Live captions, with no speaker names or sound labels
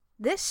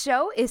This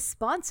show is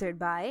sponsored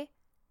by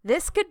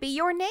This Could Be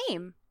Your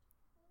Name,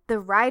 the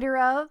writer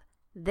of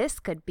This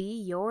Could Be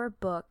Your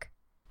Book.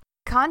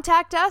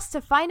 Contact us to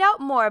find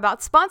out more about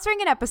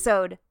sponsoring an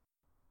episode.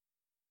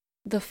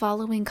 The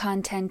following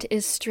content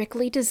is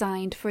strictly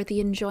designed for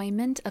the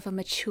enjoyment of a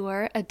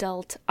mature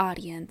adult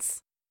audience.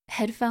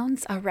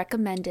 Headphones are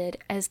recommended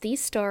as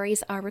these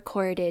stories are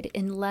recorded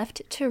in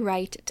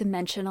left-to-right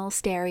dimensional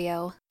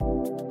stereo.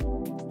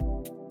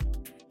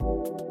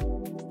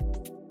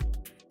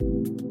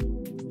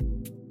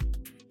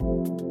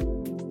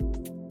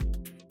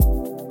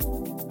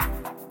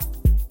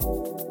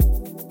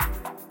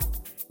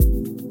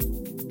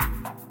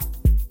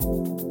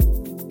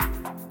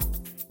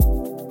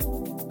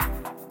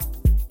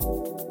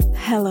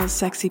 Hello,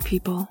 sexy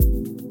people.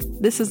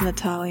 This is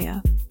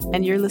Natalia,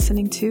 and you're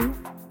listening to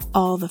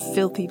All the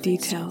Filthy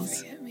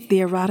Details, the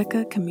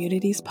Erotica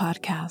Communities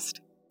podcast.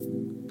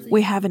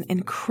 We have an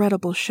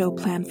incredible show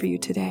planned for you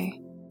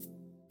today.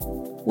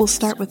 We'll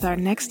start with our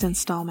next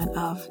installment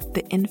of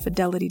The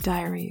Infidelity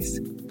Diaries,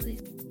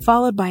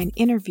 followed by an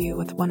interview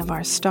with one of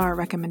our star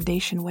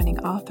recommendation-winning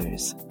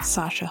authors,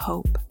 Sasha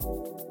Hope.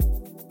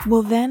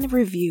 We'll then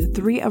review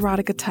 3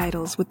 erotica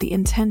titles with the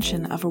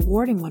intention of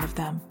awarding one of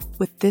them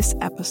with this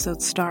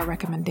episode's star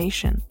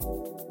recommendation,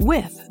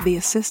 with the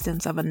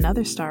assistance of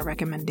another star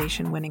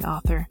recommendation-winning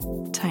author,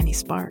 Tiny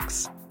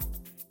Sparks.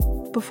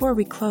 Before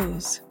we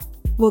close,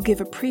 we'll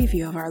give a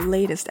preview of our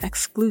latest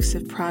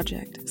exclusive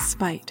project,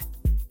 Spite,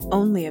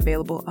 only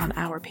available on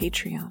our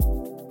Patreon.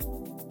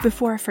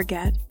 Before I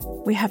forget,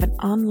 we have an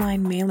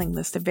online mailing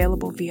list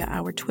available via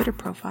our Twitter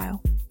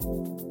profile.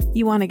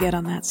 You want to get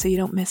on that so you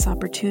don't miss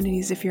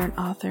opportunities if you're an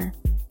author,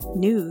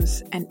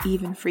 news, and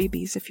even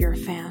freebies if you're a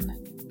fan.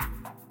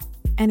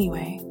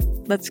 Anyway,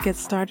 let's get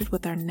started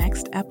with our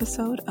next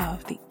episode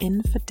of The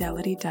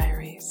Infidelity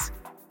Diaries.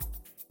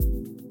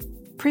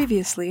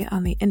 Previously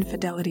on The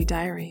Infidelity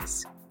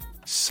Diaries.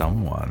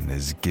 Someone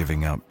is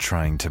giving up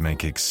trying to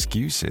make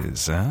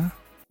excuses, huh?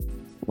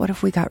 What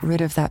if we got rid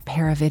of that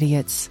pair of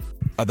idiots?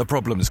 The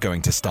problem's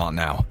going to start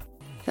now.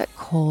 That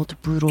cold,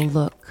 brutal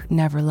look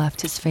never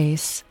left his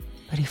face,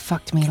 but he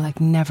fucked me like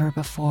never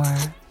before.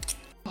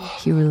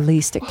 He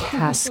released a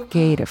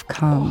cascade of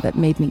cum that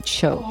made me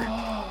choke,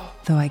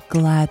 though I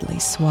gladly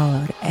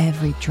swallowed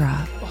every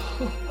drop.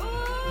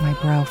 My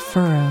brow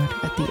furrowed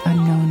at the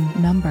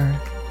unknown number.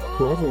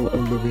 Bravo,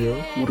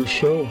 Olivia. What a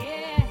show.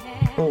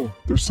 Oh,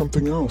 there's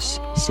something else.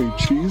 Say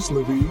cheese,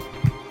 Livy.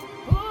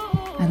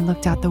 I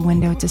looked out the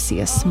window to see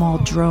a small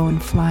drone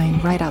flying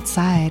right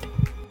outside.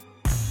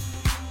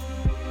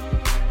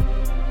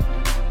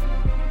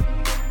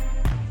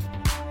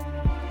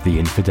 The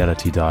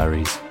Infidelity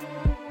Diaries.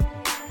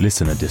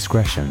 Listener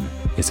discretion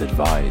is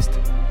advised.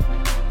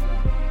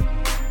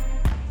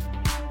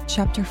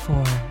 Chapter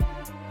 4.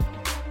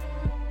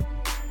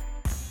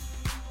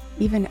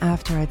 Even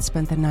after I'd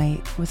spent the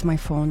night with my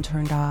phone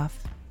turned off,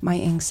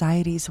 my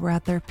anxieties were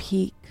at their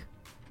peak.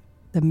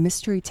 The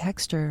mystery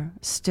texter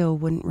still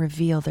wouldn't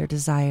reveal their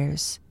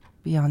desires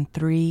beyond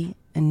 3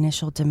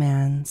 initial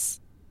demands.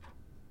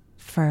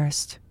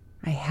 First,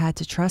 I had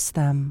to trust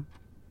them.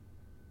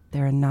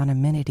 Their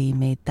anonymity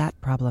made that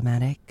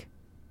problematic.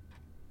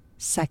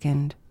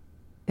 Second,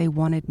 they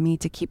wanted me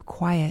to keep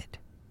quiet.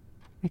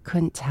 I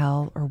couldn't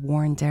tell or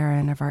warn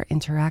Darren of our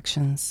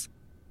interactions.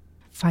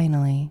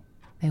 Finally,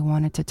 they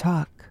wanted to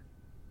talk.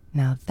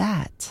 Now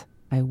that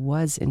I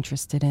was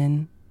interested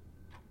in.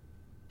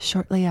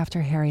 Shortly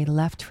after Harry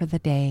left for the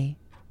day,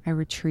 I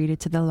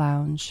retreated to the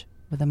lounge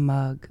with a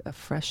mug of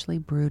freshly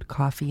brewed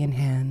coffee in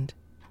hand.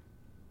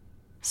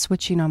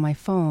 Switching on my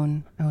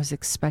phone, I was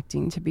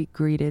expecting to be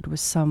greeted with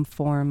some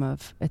form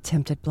of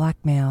attempted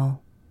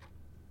blackmail.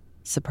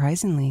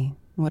 Surprisingly,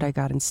 what I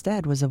got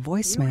instead was a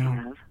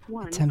voicemail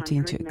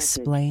attempting to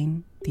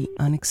explain the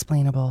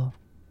unexplainable.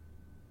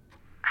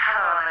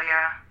 Hello,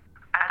 Olivia.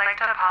 I'd like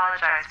to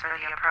apologize for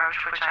the approach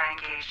which I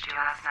engaged you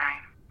last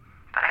night,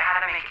 but I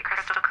had to make it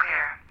crystal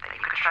clear that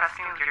you could trust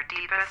me with your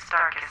deepest,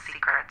 darkest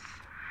secrets.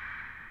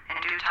 In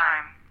due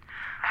time,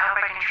 I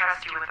hope I can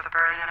trust you with a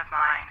burden of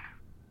mine.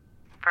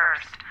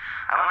 First,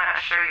 I want to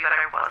assure you that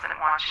I wasn't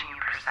watching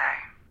you per se.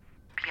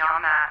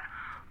 Beyond that,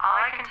 all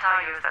I can tell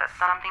you is that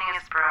something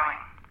is brewing,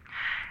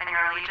 and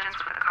your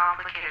allegiance with the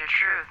complicated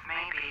truth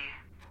may be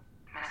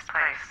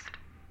misplaced.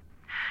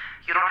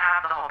 You don't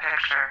have the whole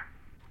picture.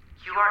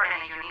 You are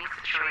in a unique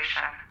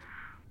situation,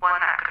 one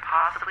that could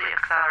possibly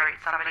accelerate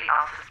somebody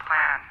else's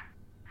plan.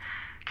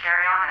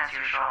 Carry on as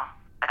usual.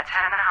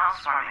 Attend the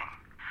housewarming.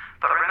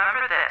 But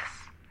remember this,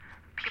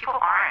 people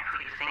aren't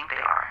who you think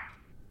they are.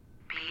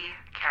 Be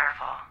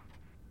careful.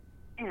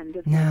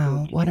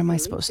 Now, what am I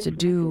supposed to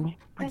do?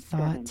 I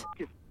thought.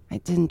 I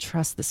didn't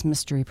trust this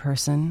mystery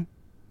person.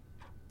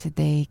 Did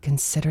they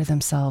consider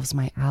themselves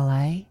my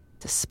ally,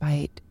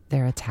 despite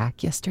their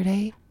attack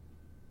yesterday?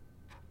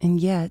 And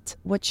yet,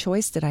 what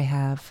choice did I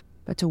have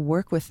but to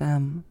work with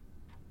them?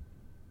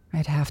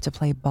 I'd have to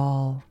play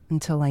ball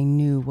until I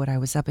knew what I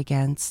was up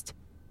against,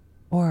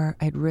 or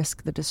I'd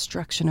risk the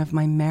destruction of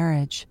my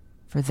marriage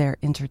for their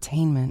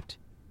entertainment.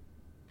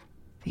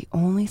 The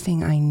only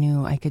thing I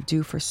knew I could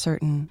do for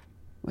certain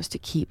was to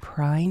keep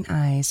prying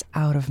eyes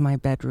out of my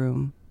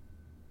bedroom.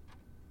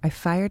 I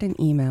fired an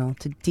email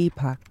to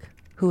Deepak,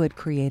 who had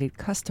created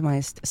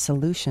customized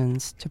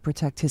solutions to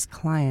protect his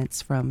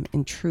clients from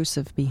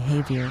intrusive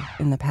behavior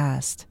in the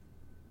past.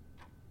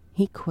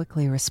 He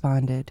quickly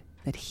responded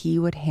that he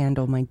would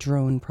handle my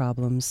drone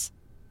problems,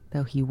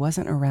 though he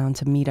wasn't around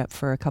to meet up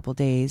for a couple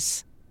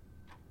days.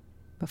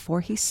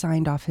 Before he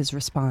signed off his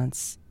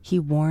response, he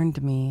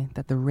warned me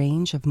that the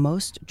range of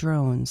most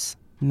drones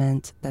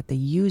meant that the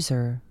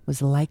user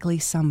was likely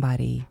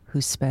somebody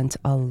who spent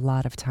a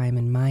lot of time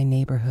in my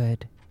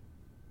neighborhood.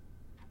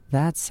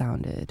 That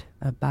sounded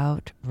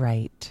about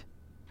right.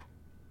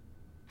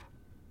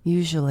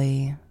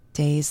 Usually,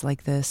 days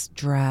like this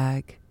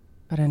drag,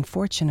 but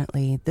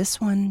unfortunately, this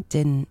one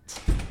didn't.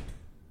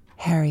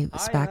 Harry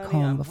was back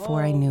home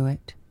before I knew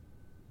it.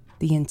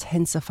 The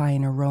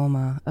intensifying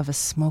aroma of a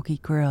smoky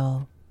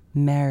grill,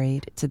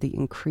 married to the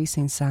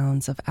increasing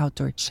sounds of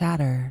outdoor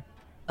chatter,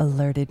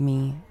 alerted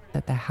me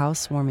that the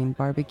housewarming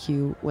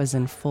barbecue was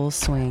in full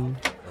swing.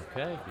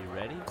 Okay, you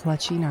ready?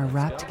 Clutching our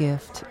wrapped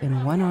gift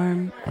in one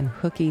arm and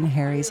hooking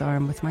Harry's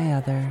arm with my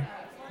other,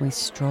 we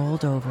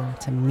strolled over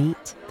to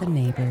meet the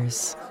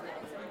neighbors.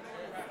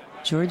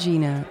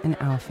 Georgina and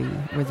Alfie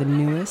were the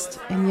newest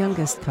and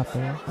youngest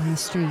couple on the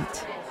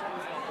street.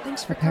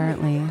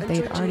 Apparently,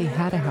 they'd already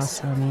had a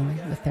housewarming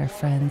with their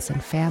friends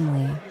and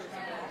family.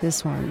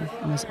 This one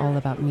was all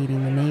about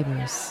meeting the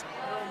neighbors.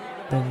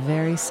 The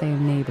very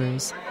same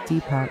neighbors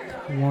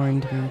Deepak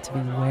warned me to be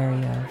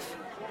wary of.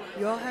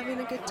 You all having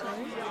a good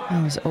time?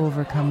 I was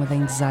overcome with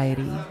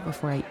anxiety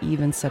before I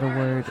even said a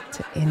word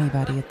to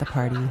anybody at the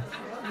party.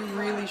 You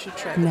really should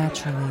try.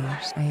 Naturally,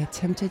 I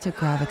attempted to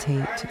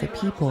gravitate to the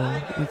people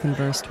we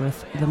conversed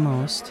with the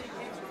most.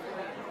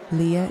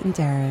 Leah and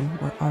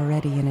Darren were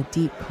already in a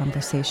deep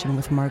conversation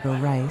with Margot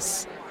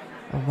Rice,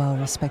 a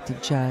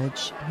well-respected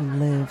judge who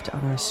lived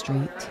on our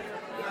street.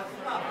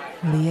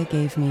 Leah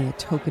gave me a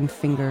token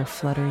finger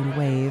fluttering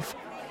wave,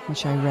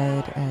 which I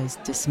read as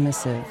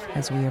dismissive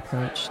as we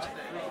approached.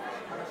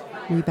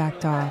 We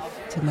backed off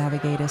to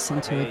navigate us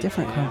into a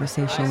different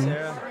conversation,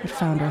 but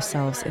found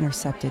ourselves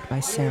intercepted by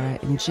Sarah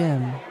and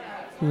Jim,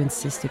 who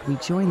insisted we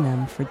join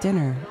them for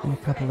dinner in a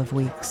couple of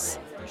weeks.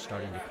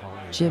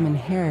 Jim and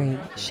Harry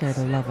shared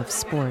a love of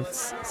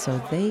sports,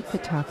 so they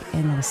could talk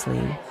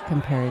endlessly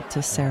compared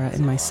to Sarah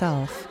and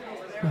myself,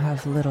 who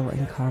have little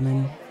in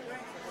common.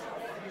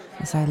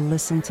 As I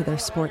listened to their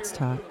sports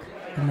talk,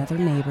 another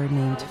neighbor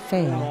named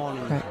Faye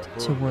crept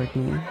toward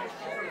me.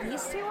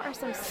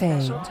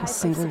 Faye, a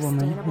single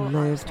woman who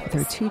lived with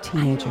her 2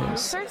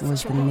 teenagers,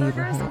 was the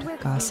neighborhood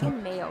gossip.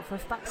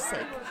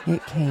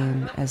 It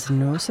came as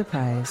no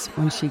surprise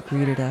when she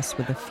greeted us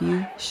with a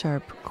few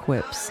sharp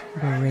quips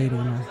berating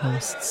our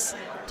hosts.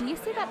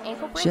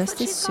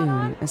 Just as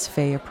soon as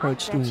Faye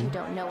approached me,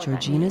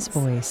 Georgina's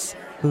voice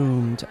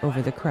boomed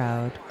over the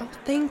crowd. Oh,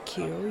 thank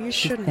you. You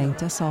She shouldn't.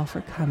 thanked us all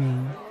for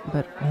coming,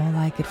 but all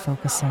I could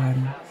focus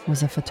on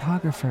was a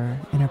photographer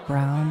in a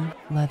brown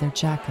leather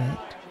jacket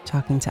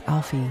talking to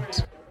Alfie.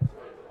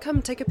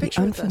 Come take a The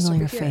picture with us over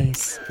unfamiliar here.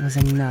 face was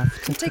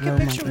enough to Take a throw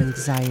my picture with-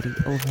 anxiety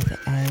over the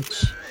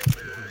edge.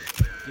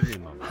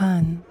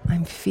 Hun,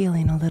 I'm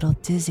feeling a little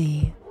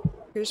dizzy,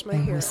 Here's my I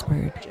hero,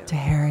 whispered Jim. to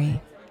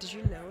Harry. Did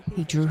you know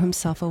He drew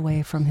himself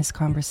away from his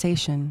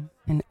conversation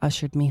and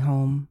ushered me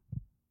home.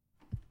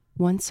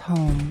 Once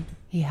home,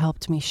 he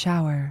helped me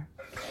shower.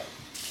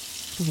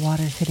 The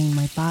water hitting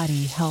my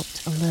body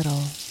helped a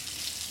little.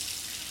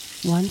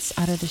 Once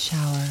out of the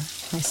shower,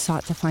 I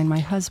sought to find my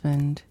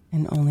husband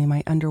in only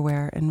my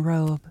underwear and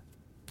robe.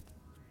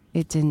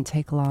 It didn't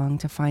take long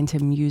to find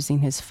him using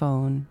his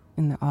phone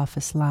in the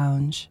office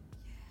lounge.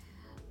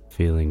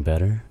 Feeling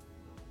better?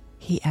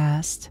 He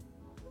asked.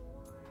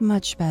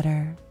 Much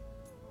better,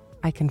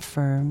 I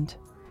confirmed,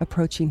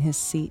 approaching his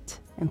seat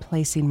and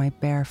placing my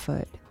bare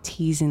foot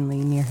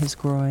teasingly near his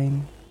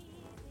groin.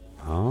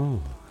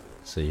 Oh,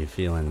 so you're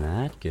feeling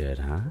that good,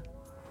 huh?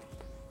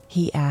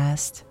 He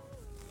asked.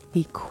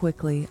 He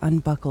quickly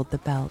unbuckled the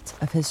belt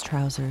of his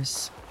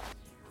trousers.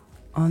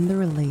 On the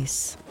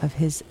release of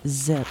his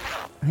zip,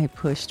 I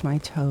pushed my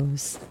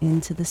toes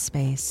into the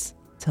space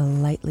to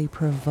lightly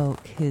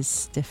provoke his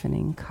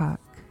stiffening cock.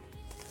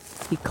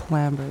 He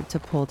clambered to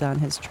pull down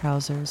his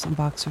trousers and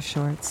boxer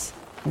shorts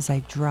as I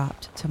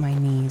dropped to my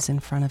knees in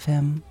front of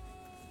him.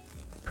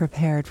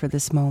 Prepared for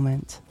this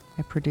moment,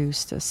 I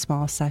produced a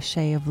small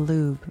sachet of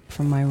lube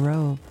from my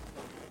robe.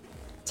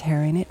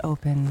 Tearing it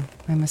open,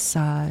 I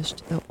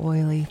massaged the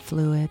oily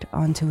fluid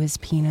onto his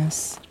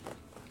penis.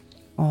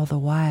 All the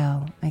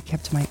while, I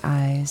kept my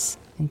eyes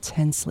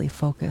intensely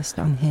focused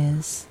on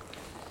his.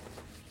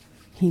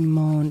 He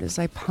moaned as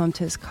I pumped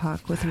his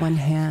cock with one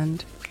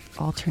hand,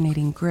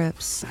 alternating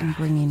grips and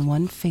bringing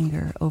one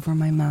finger over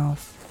my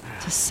mouth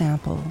to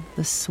sample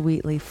the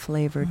sweetly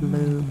flavored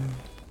lube.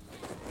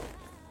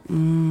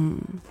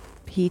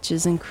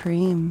 Peaches and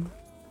cream,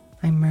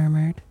 I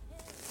murmured.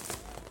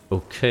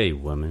 Okay,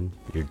 woman,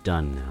 you're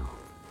done now.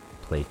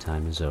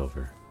 Playtime is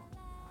over.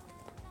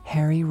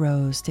 Harry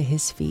rose to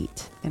his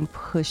feet and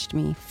pushed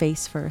me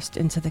face first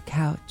into the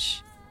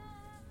couch.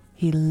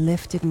 He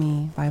lifted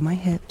me by my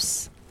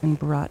hips and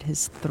brought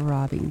his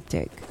throbbing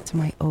dick to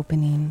my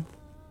opening.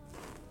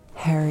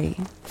 Harry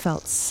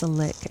felt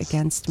slick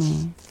against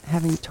me,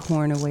 having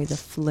torn away the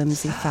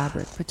flimsy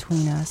fabric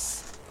between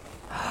us.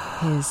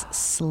 His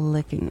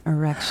slicking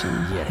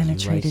erection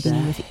penetrated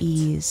me with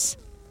ease,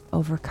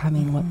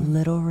 overcoming what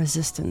little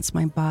resistance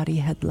my body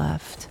had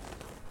left.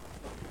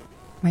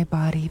 My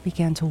body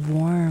began to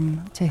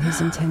warm to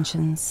his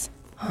intentions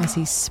as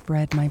he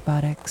spread my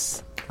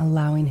buttocks,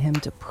 allowing him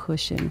to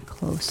push in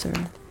closer.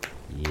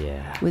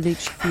 Yeah. With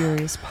each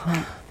furious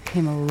pump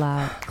came a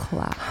loud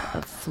clap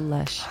of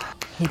flesh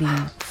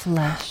hitting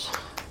flesh.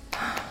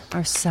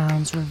 Our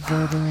sounds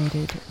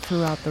reverberated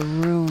throughout the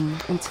room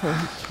until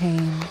he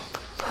came.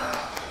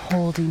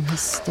 Holding his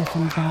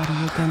stiffened body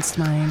against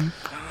mine,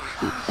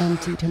 he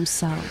emptied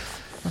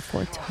himself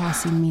before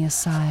tossing me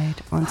aside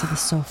onto the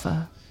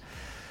sofa.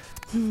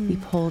 He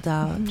pulled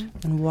out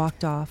and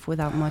walked off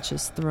without much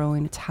as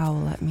throwing a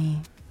towel at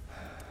me.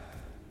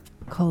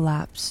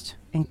 Collapsed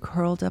and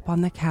curled up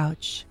on the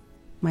couch,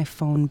 my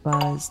phone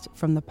buzzed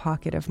from the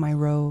pocket of my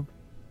robe.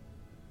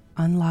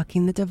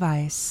 Unlocking the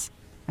device,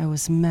 I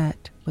was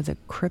met with a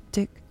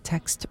cryptic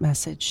text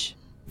message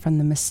from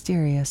the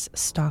mysterious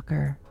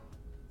stalker.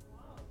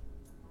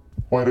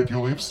 Why did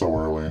you leave so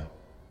early?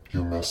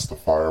 You missed the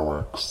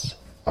fireworks.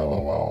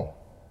 LOL.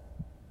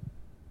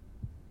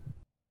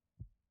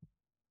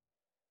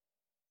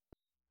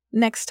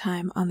 Next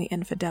time on the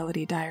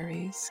Infidelity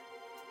Diaries.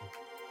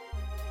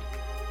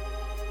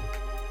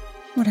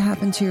 What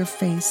happened to your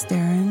face,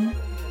 Darren?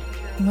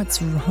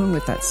 What's wrong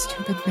with that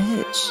stupid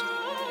bitch?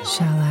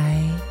 Shall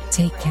I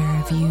take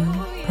care of you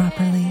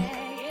properly?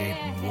 It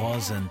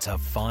wasn't a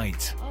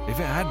fight. If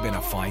it had been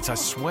a fight, I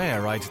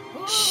swear I'd...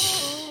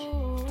 Shh.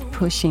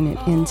 Pushing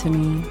it into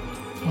me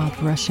while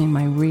brushing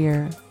my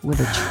rear with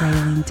a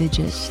trailing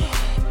digit.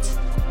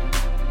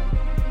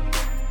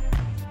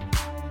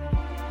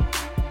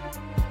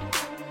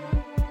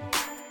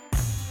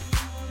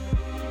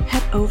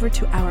 Head over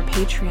to our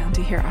Patreon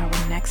to hear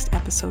our next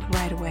episode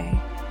right away.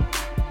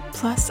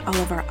 Plus all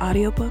of our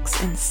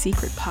audiobooks and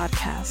secret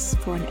podcasts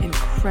for an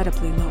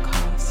incredibly low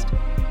cost.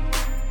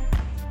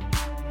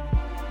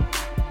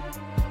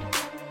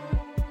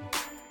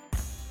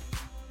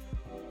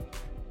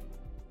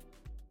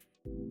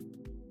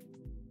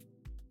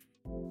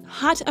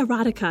 Hot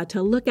erotica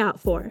to look out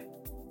for.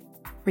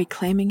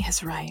 Reclaiming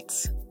His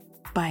Rights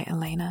by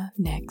Elena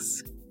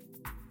Nix.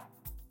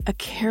 A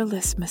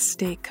careless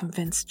mistake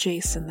convinced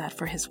Jason that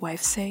for his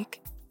wife's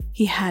sake,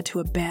 he had to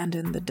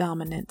abandon the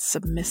dominant,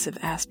 submissive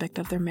aspect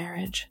of their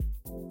marriage.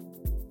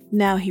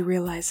 Now he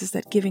realizes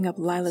that giving up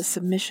Lila's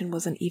submission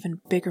was an even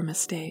bigger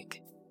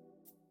mistake.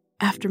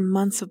 After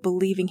months of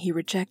believing he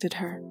rejected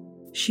her,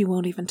 she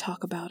won't even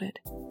talk about it.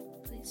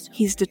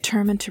 He's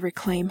determined to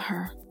reclaim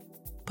her,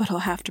 but he'll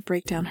have to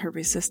break down her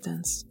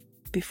resistance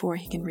before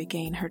he can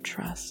regain her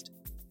trust.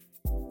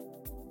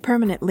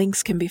 Permanent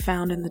links can be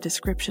found in the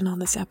description on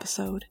this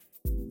episode.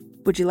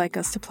 Would you like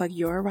us to plug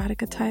your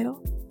erotica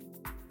title?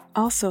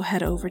 Also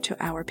head over to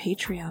our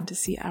Patreon to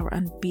see our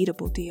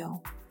unbeatable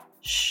deal.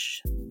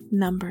 Shh,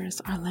 numbers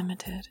are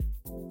limited.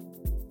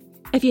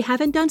 If you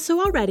haven't done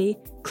so already,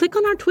 click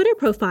on our Twitter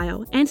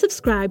profile and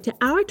subscribe to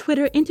our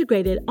Twitter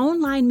integrated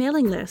online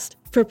mailing list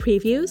for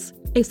previews,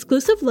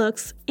 exclusive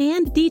looks,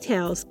 and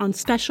details on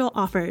special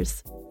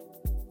offers.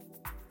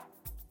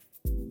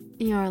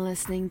 You're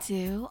listening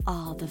to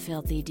All the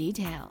Filthy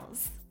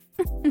Details.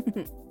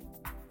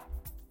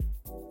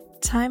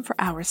 Time for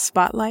our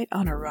spotlight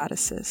on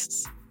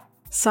eroticists.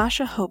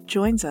 Sasha Hope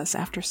joins us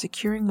after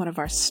securing one of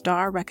our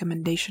star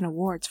recommendation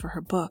awards for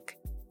her book,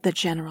 The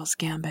General's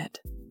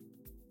Gambit.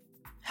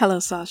 Hello,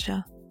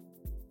 Sasha.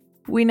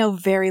 We know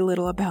very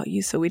little about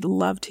you, so we'd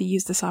love to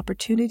use this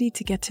opportunity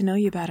to get to know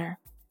you better.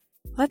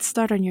 Let's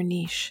start on your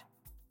niche,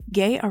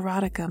 gay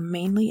erotica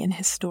mainly in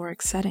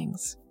historic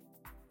settings.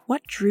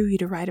 What drew you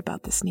to write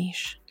about this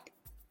niche?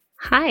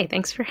 Hi,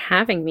 thanks for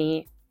having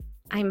me.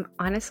 I'm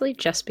honestly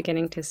just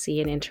beginning to see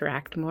and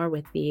interact more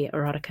with the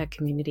erotica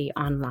community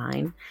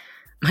online.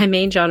 My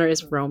main genre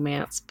is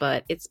romance,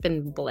 but it's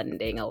been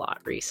blending a lot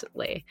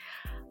recently.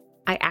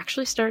 I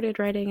actually started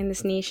writing in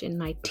this niche in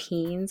my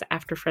teens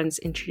after friends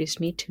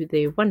introduced me to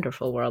the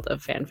wonderful world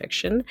of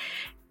fanfiction.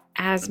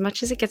 As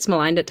much as it gets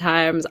maligned at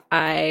times,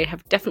 I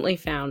have definitely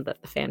found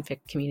that the fanfic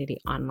community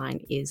online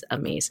is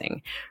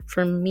amazing.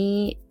 For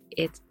me,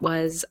 it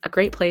was a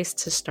great place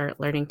to start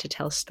learning to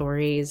tell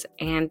stories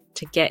and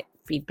to get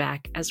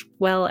feedback, as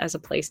well as a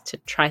place to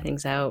try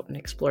things out and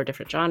explore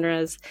different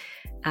genres,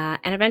 and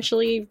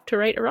eventually to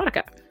write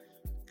erotica.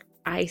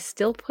 I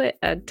still put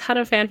a ton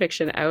of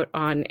fanfiction out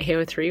on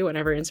AO3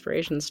 whenever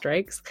inspiration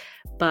strikes,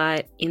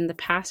 but in the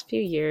past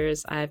few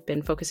years, I've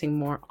been focusing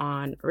more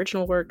on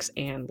original works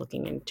and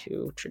looking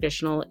into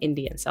traditional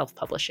indie and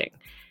self-publishing.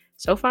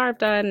 So far, I've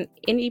done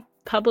indie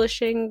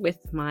publishing with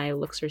my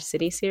Luxor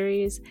City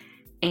series,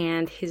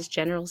 and His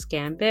General's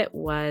Gambit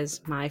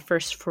was my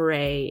first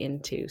foray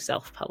into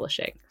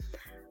self-publishing.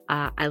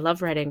 I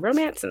love writing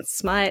romance and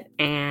smut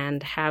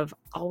and have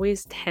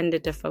always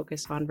tended to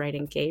focus on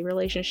writing gay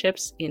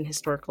relationships in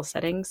historical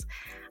settings.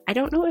 I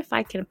don't know if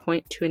I can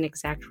point to an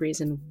exact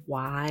reason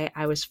why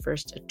I was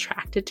first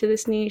attracted to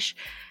this niche,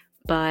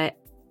 but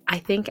I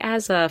think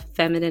as a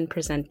feminine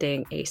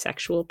presenting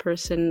asexual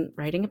person,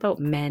 writing about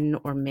men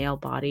or male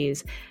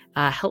bodies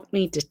helped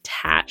me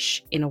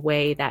detach in a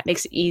way that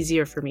makes it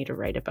easier for me to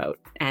write about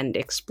and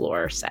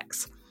explore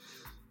sex.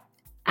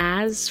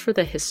 As for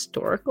the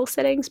historical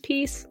settings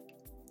piece,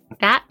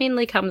 that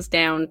mainly comes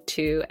down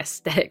to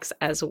aesthetics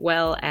as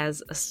well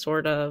as a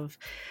sort of,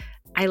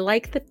 I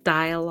like the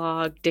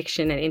dialogue,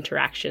 diction, and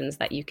interactions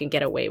that you can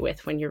get away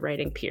with when you're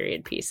writing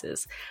period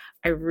pieces.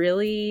 I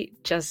really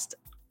just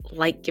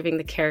like giving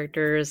the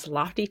characters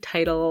lofty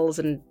titles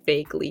and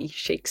vaguely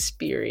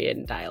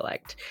Shakespearean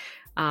dialect.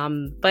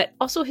 But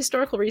also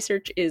historical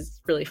research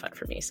is really fun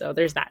for me, so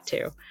there's that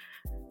too.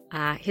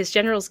 His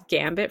General's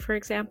Gambit, for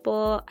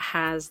example,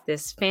 has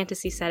this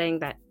fantasy setting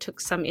that took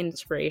some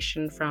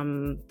inspiration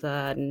from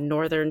the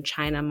northern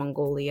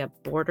China-Mongolia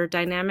border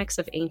dynamics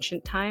of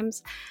ancient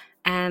times.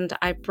 And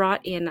I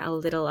brought in a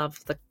little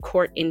of the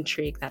court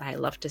intrigue that I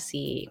love to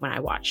see when I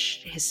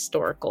watch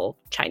historical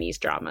Chinese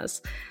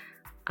dramas.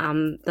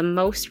 The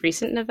most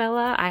recent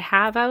novella I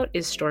have out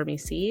is Stormy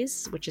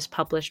Seas, which is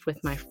published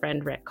with my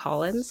friend Rhett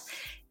Collins.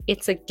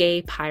 It's a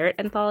gay pirate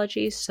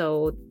anthology,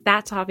 so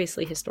that's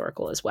obviously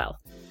historical as well.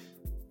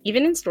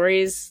 Even in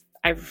stories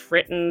I've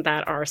written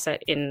that are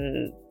set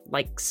in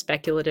like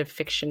speculative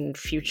fiction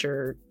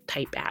future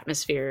type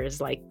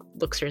atmospheres like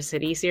Luxor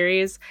City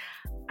series,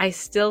 I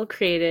still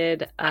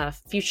created a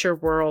future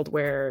world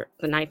where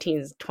the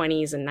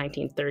 1920s and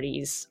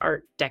 1930s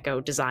Art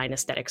Deco design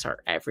aesthetics are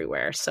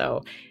everywhere.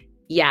 So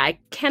yeah, I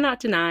cannot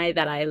deny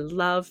that I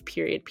love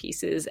period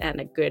pieces and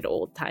a good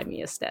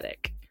old-timey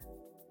aesthetic.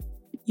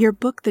 Your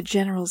book, The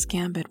General's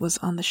Gambit, was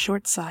on the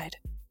short side.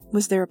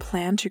 Was there a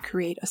plan to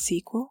create a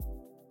sequel?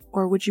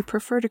 Or would you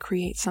prefer to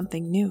create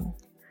something new?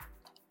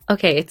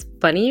 Okay, it's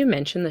funny you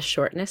mentioned the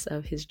shortness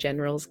of His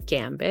General's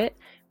Gambit,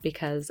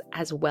 because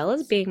as well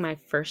as being my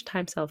first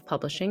time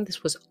self-publishing,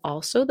 this was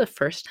also the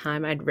first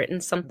time I'd written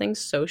something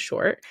so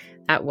short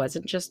that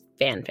wasn't just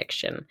fan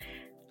fiction.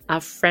 A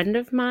friend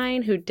of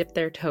mine who dipped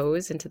their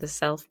toes into the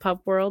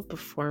self-pub world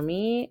before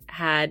me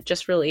had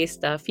just released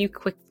a few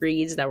quick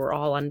reads that were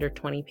all under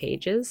 20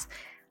 pages.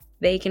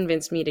 They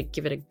convinced me to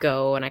give it a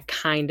go, and I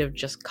kind of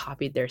just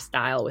copied their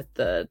style with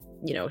the,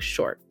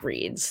 short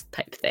reads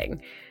type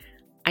thing.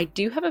 I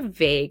do have a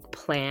vague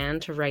plan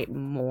to write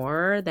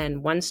more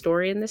than one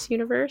story in this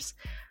universe.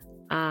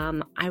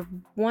 I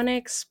want to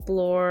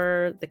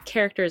explore the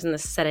characters and the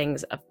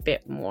settings a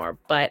bit more,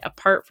 but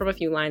apart from a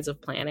few lines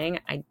of planning,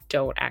 I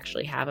don't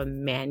actually have a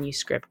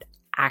manuscript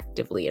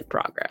actively in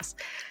progress.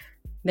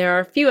 There are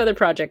a few other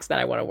projects that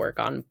I want to work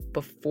on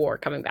before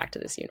coming back to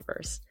this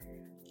universe.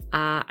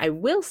 I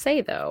will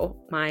say, though,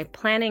 my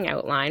planning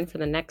outline for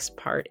the next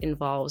part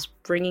involves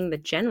bringing the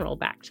general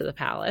back to the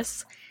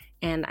palace,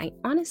 and I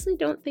honestly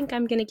don't think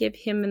I'm going to give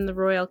him and the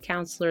royal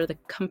counselor the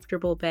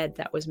comfortable bed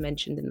that was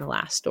mentioned in the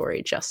last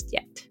story just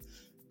yet.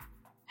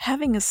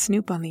 Having a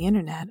snoop on the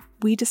internet,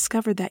 we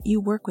discovered that you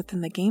work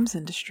within the games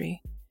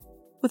industry.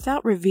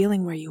 Without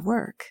revealing where you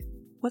work,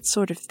 what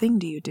sort of thing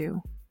do you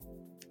do?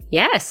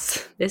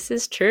 Yes, this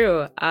is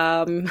true.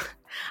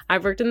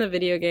 I've worked in the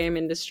video game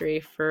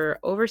industry for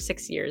over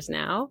 6 years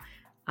now.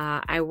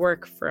 I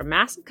work for a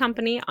massive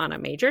company on a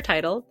major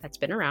title that's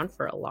been around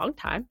for a long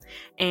time,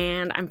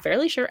 and I'm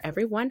fairly sure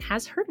everyone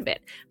has heard of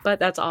it, but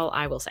that's all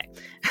I will say.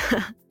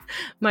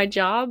 My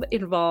job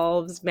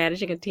involves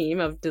managing a team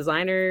of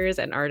designers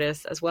and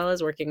artists, as well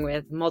as working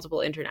with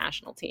multiple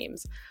international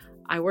teams.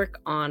 I work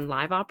on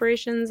live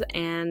operations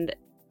and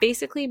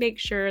basically make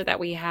sure that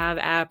we have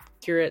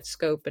accurate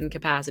scope and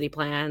capacity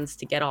plans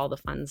to get all the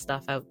fun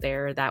stuff out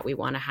there that we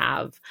want to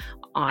have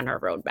on our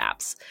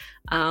roadmaps.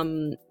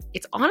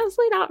 It's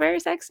honestly not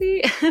very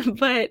sexy,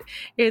 but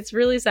it's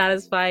really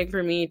satisfying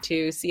for me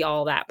to see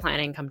all that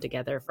planning come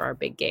together for our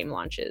big game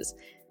launches.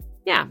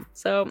 Yeah,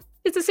 so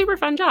it's a super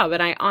fun job,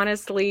 and I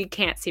honestly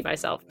can't see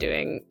myself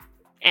doing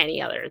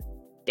any other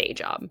day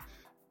job.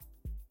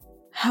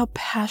 How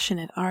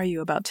passionate are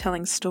you about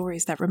telling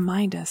stories that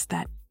remind us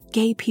that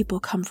gay people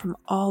come from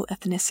all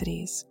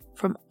ethnicities,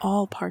 from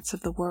all parts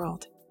of the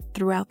world,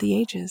 throughout the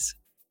ages?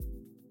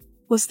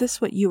 Was this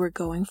what you were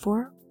going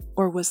for,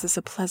 or was this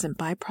a pleasant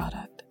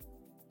byproduct?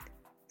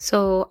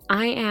 So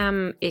I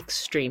am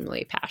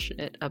extremely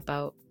passionate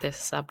about this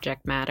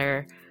subject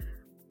matter.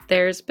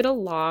 There's been a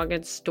long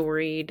and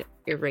storied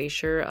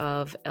erasure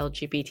of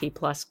LGBT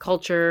plus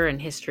culture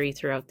and history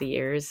throughout the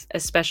years,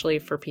 especially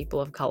for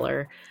people of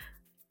color.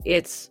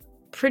 It's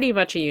pretty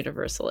much a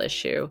universal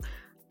issue.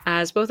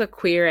 As both a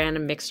queer and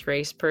a mixed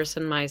race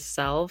person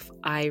myself,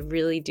 I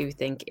really do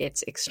think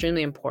it's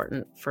extremely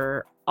important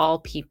for all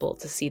people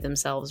to see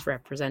themselves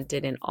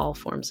represented in all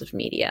forms of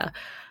media.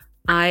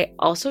 I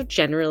also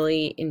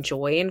generally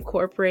enjoy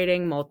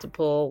incorporating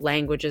multiple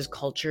languages,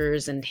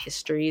 cultures, and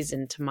histories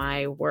into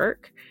my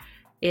work.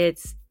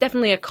 It's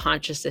definitely a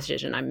conscious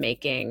decision I'm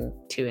making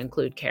to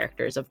include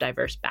characters of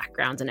diverse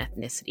backgrounds and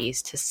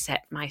ethnicities to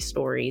set my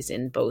stories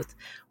in both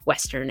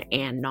Western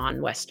and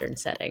non-Western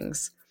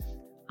settings.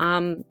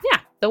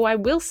 Though I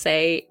will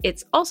say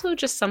it's also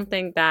just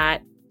something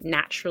that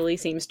naturally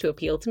seems to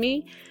appeal to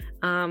me.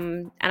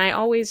 And I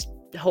always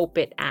hope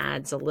it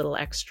adds a little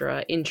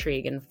extra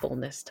intrigue and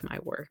fullness to my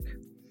work.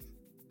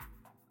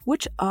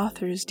 Which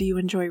authors do you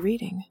enjoy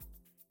reading?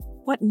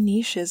 What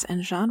niches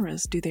and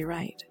genres do they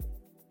write?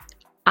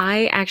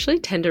 I actually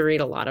tend to read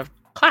a lot of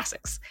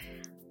classics.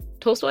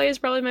 Tolstoy is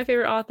probably my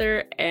favorite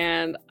author,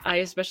 and I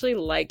especially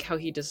like how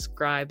he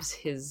describes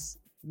his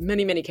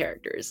many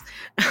characters.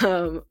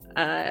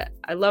 I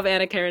love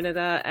Anna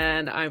Karenina,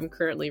 and I'm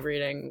currently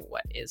reading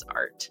What is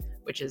Art,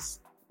 which is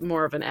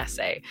more of an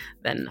essay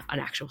than an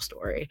actual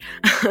story.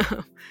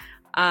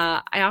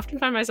 I often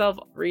find myself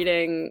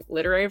reading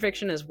literary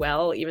fiction as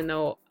well, even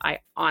though I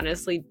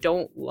honestly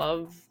don't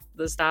love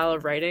the style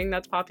of writing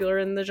that's popular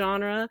in the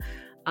genre.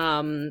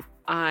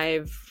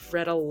 I've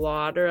read a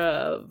lot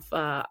of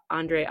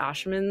Andre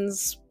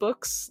Ashman's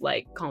books,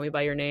 like Call Me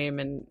By Your Name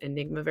and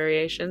Enigma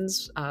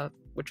Variations,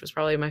 which was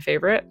probably my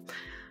favorite.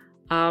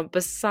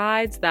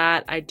 Besides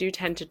that, I do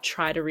tend to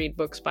try to read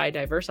books by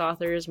diverse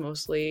authors,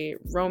 mostly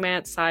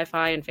romance,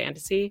 sci-fi, and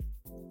fantasy.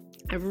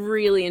 I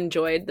really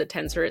enjoyed the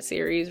Tensor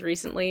series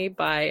recently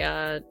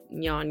by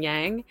Yan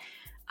Yang.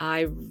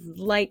 I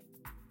like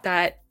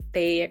that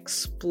they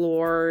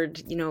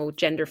explored,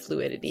 gender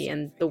fluidity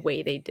and the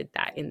way they did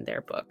that in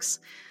their books.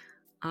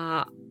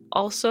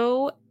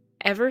 Also,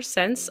 ever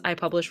since I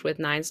published with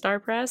 9-Star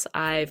Press,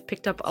 I've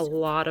picked up a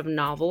lot of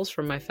novels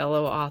from my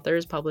fellow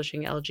authors,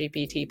 publishing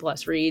LGBT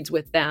plus reads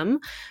with them.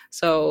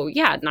 So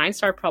yeah,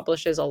 9-Star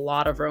publishes a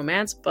lot of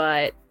romance,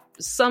 but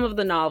some of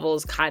the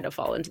novels kind of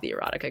fall into the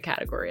erotica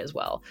category as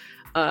well.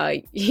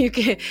 You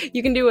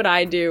can do what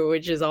I do,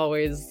 which is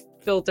always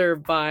filter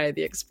by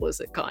the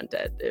explicit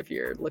content if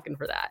you're looking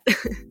for that.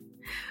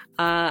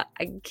 I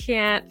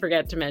can't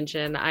forget to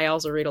mention I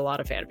also read a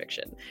lot of fan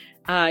fiction,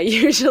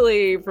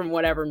 usually from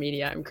whatever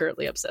media I'm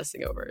currently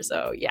obsessing over.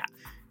 So yeah,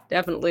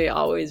 definitely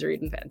always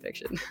reading fan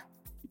fiction.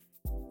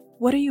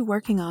 What are you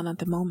working on at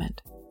the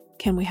moment?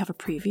 Can we have a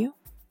preview?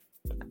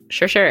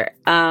 Sure.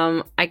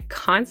 I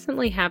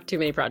constantly have too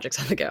many projects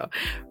on the go.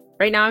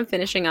 Right now I'm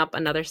finishing up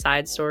another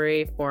side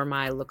story for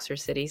my Luxor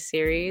City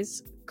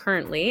series.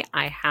 Currently,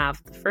 I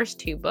have the first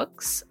 2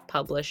 books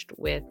published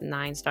with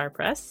 9-Star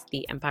Press,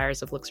 The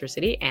Empires of Luxor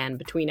City and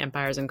Between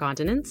Empires and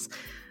Continents.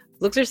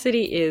 Luxor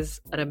City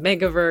is an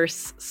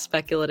Omegaverse,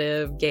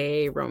 speculative,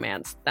 gay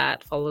romance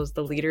that follows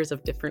the leaders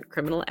of different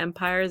criminal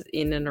empires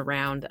in and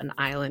around an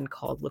island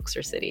called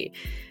Luxor City.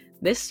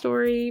 This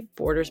story,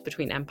 Borders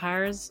Between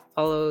Empires,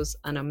 follows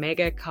an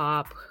Omega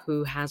cop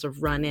who has a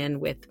run-in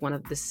with one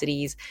of the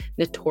city's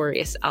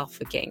notorious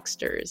alpha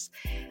gangsters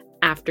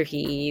after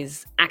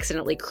he's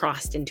accidentally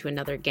crossed into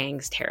another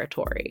gang's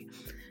territory.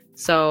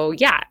 So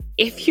yeah,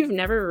 if you've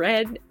never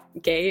read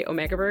gay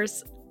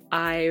Omegaverse,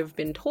 I've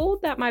been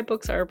told that my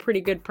books are a pretty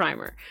good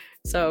primer.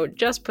 So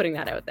just putting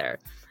that out there.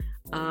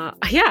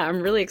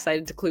 I'm really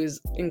excited to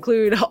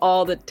include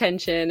all the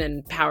tension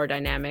and power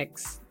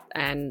dynamics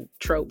and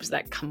tropes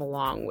that come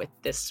along with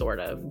this sort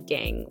of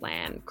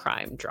gangland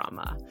crime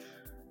drama.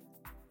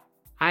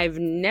 I've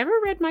never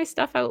read my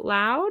stuff out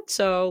loud,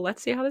 so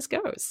let's see how this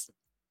goes.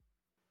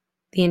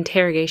 The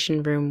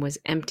interrogation room was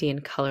empty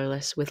and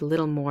colorless, with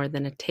little more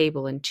than a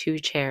table and 2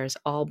 chairs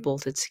all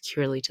bolted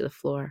securely to the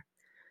floor.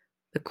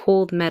 The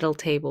cold metal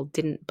table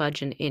didn't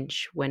budge an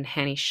inch when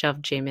Hanny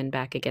shoved Jamin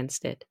back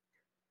against it.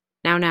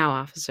 Now,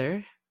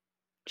 officer,"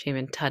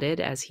 Jamin tutted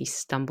as he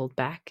stumbled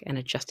back and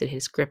adjusted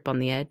his grip on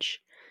the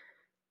edge.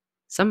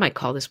 "Some might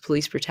call this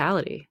police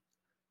brutality.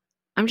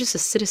 I'm just a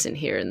citizen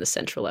here in the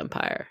Central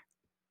Empire."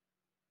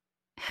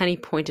 Hanny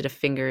pointed a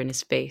finger in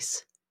his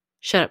face.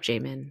 "Shut up,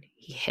 Jamin,"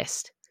 he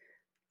hissed,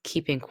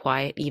 keeping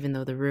quiet even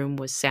though the room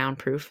was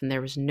soundproof and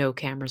there was no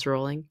cameras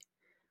rolling.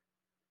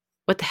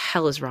 "What the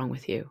hell is wrong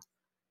with you?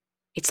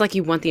 It's like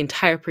you want the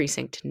entire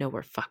precinct to know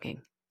we're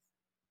fucking."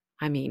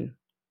 "I mean,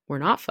 we're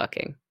not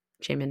fucking,"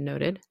 Jamin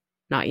noted.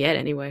 "Not yet,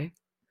 anyway."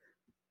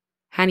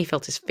 Hanny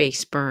felt his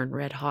face burn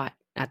red hot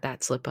at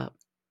that slip-up.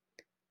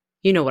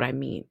 "You know what I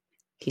mean,"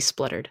 he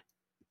spluttered.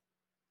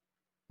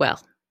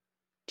 "Well,"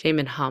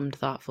 Jamin hummed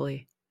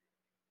thoughtfully,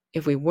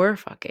 "if we were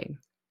fucking,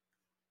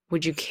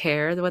 would you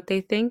care what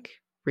they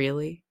think,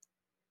 really?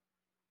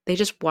 They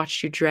just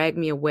watched you drag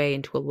me away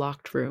into a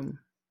locked room."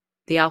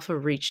 The alpha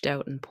reached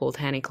out and pulled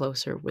Hanny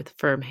closer with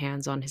firm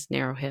hands on his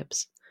narrow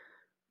hips.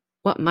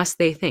 "What must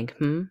they think,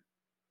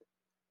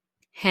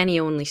 Hanny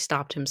only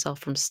stopped himself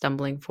from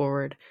stumbling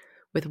forward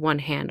with one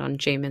hand on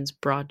Jamin's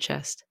broad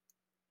chest.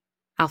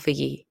 "Alpha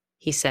Yi,"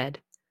 he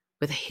said,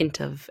 with a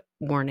hint of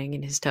warning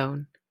in his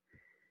tone.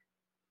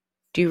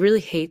 "Do you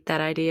really hate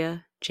that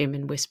idea?"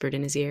 Jamin whispered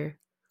in his ear.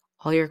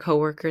 "All your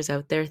coworkers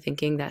out there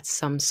thinking that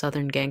some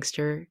southern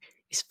gangster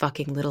is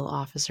fucking little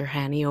Officer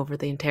Hanny over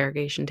the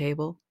interrogation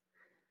table?"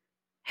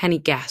 Hanny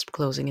gasped,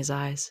 closing his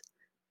eyes.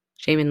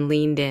 Jamin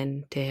leaned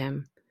in to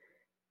him.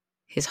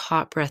 His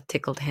hot breath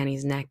tickled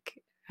Hanny's neck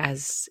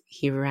as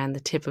he ran the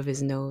tip of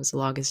his nose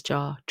along his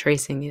jaw,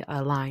 tracing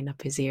a line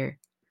up his ear.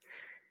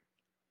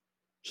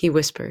 He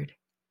whispered,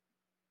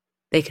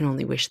 "They can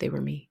only wish they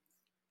were me."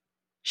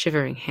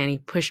 Shivering, Hanny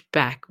pushed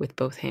back with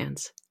both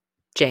hands.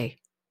 "Jay,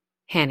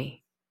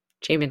 Hanny."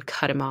 Jamin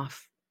cut him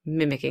off,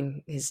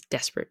 mimicking his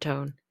desperate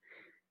tone.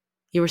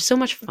 "You were so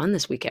much fun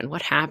this weekend.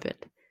 What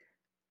happened?"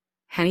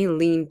 Hanny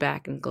leaned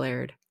back and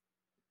glared.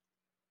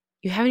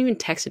 "You haven't even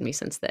texted me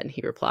since then,"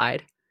 he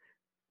replied.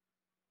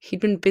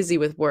 He'd been busy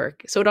with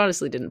work, so it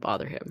honestly didn't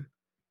bother him.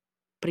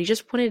 But he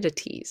just wanted a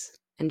tease,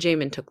 and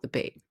Jamin took the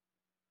bait.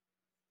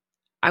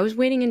 "I was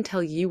waiting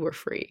until you were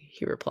free,"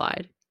 he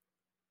replied.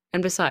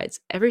 "And besides,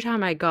 every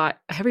time I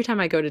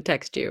go to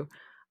text you,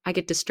 I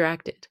get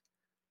distracted.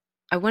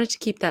 I wanted to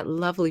keep that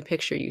lovely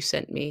picture you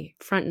sent me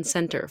front and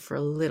center for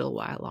a little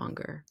while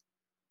longer."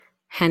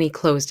 Hanny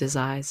closed his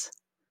eyes.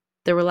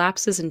 There were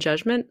lapses in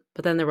judgment,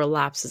 but then there were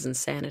lapses in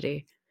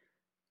sanity.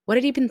 What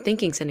had he been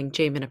thinking sending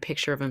Jamin a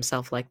picture of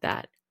himself like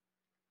that?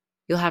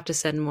 "You'll have to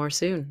send more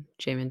soon,"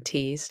 Jamin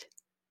teased.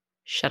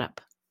 "Shut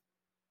up."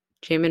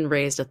 Jamin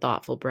raised a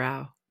thoughtful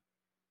brow.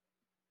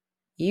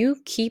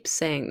 "You keep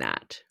saying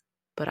that,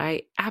 but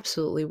I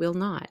absolutely will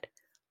not.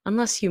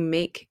 Unless you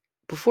make..."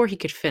 Before he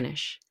could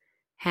finish,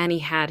 Hanny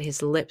had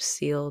his lips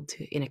sealed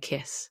in a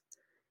kiss.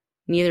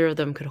 Neither of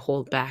them could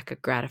hold back a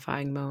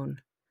gratifying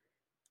moan.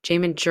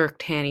 Jamin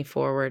jerked Hanny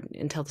forward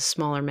until the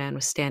smaller man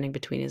was standing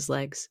between his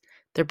legs,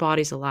 their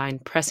bodies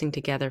aligned, pressing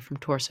together from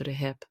torso to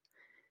hip.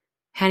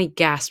 Hanny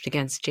gasped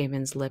against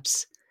Jamin's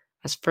lips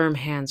as firm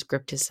hands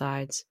gripped his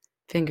sides,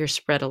 fingers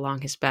spread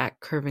along his back,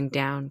 curving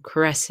down,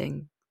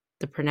 caressing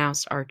the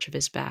pronounced arch of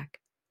his back.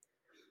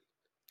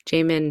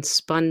 Jamin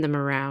spun them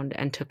around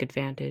and took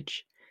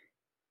advantage.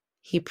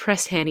 He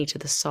pressed Hanny to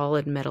the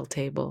solid metal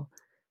table.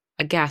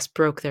 A gasp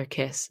broke their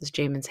kiss as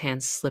Jamin's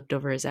hands slipped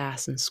over his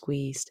ass and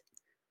squeezed.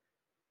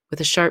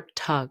 With a sharp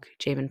tug,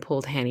 Jamin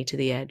pulled Hanny to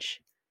the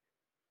edge.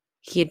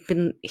 He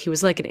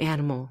was like an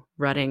animal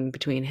rutting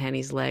between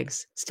Hanny's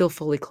legs, still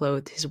fully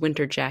clothed, his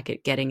winter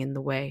jacket getting in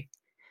the way.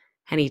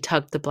 Hanny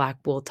tugged the black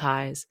wool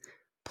ties,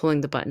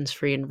 pulling the buttons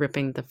free and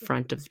ripping the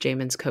front of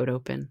Jamin's coat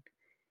open.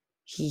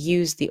 He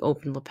used the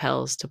open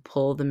lapels to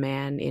pull the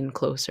man in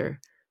closer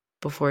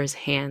before his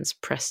hands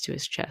pressed to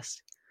his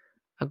chest.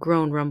 A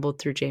groan rumbled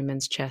through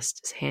Jamin's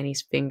chest as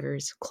Hanny's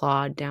fingers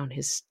clawed down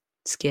his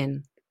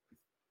skin.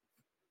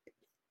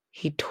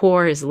 He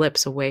tore his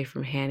lips away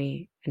from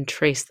Hanny and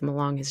traced them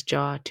along his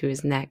jaw to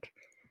his neck.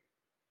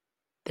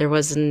 There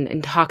was an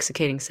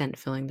intoxicating scent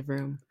filling the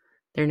room,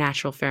 their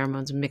natural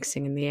pheromones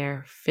mixing in the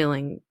air,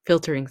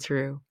 filtering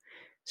through,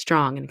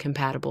 strong and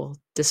compatible,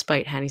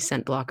 despite Hanny's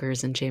scent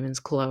blockers and Jamin's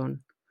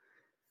cologne.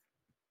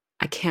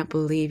 "I can't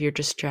believe you're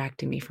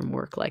distracting me from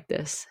work like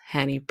this,"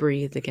 Hanny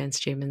breathed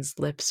against Jamin's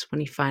lips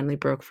when he finally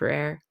broke for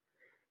air.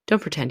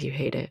 "Don't pretend you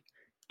hate it,"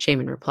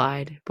 Jamin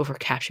replied, before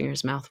capturing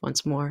his mouth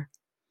once more.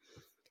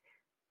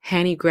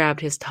 Hanny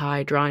grabbed his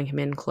tie, drawing him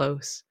in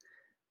close,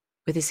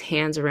 with his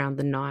hands around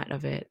the knot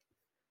of it.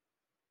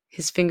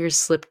 His fingers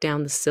slipped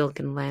down the silk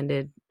and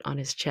landed on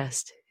his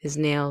chest. His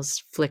nails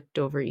flicked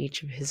over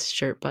each of his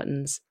shirt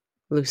buttons,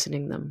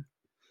 loosening them.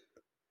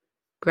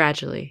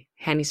 Gradually,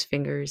 Hanny's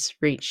fingers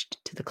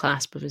reached to the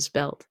clasp of his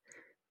belt.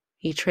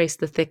 He traced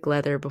the thick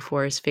leather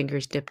before his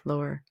fingers dipped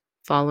lower,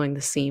 following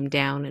the seam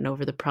down and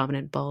over the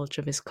prominent bulge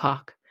of his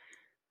cock,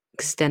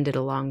 extended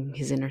along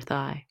his inner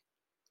thigh.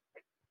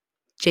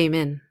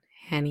 "Jamin,"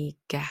 Hanny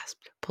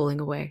gasped,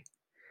 pulling away.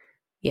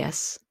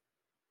 "Yes?"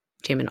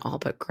 Jamin all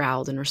but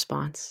growled in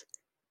response.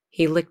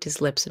 He licked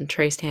his lips and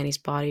traced Hanny's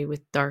body with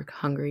a dark,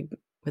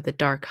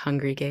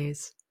 hungry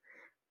gaze.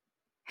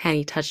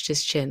 Hanny touched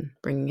his chin,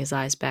 bringing his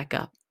eyes back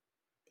up.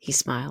 He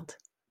smiled.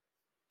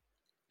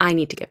 "I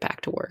need to get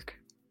back to work."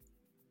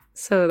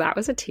 So that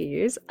was a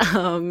tease.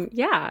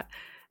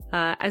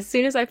 As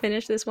soon as I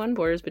finish this one,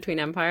 Borders Between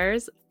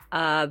Empires,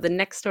 the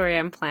next story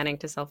I'm planning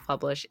to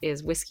self-publish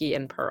is Whiskey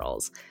and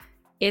Pearls.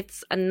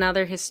 It's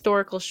another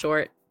historical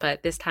short,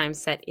 but this time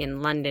set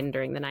in London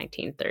during the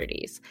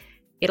 1930s.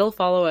 It'll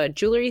follow a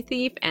jewelry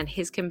thief and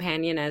his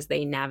companion as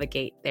they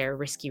navigate their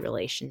risky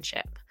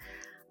relationship.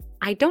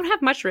 I don't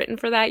have much written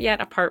for that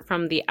yet, apart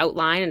from the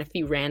outline and a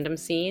few random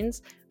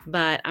scenes,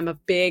 but I'm a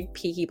big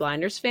Peaky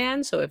Blinders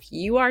fan, so if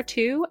you are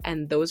too,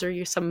 and those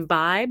are some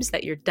vibes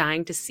that you're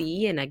dying to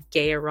see in a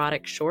gay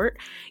erotic short,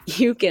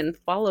 you can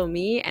follow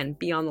me and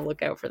be on the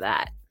lookout for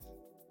that.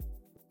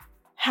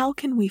 How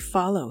can we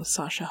follow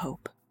Sasha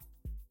Hope?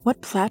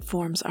 What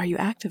platforms are you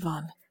active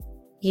on?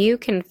 You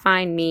can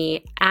find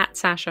me at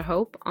Sasha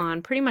Hope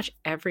on pretty much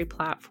every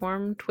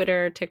platform: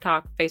 Twitter,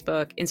 TikTok,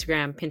 Facebook,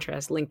 Instagram,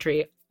 Pinterest,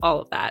 Linktree, all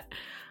of that.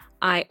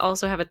 I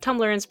also have a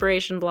Tumblr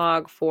inspiration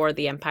blog for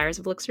the Empires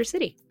of Elixir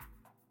City.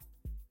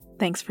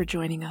 Thanks for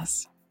joining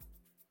us.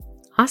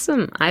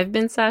 Awesome. I've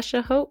been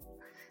Sasha Hope.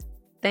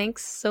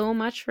 Thanks so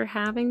much for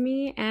having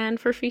me and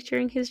for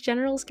featuring his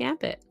General's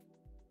Gambit.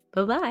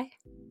 Bye-bye.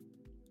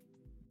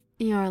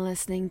 You're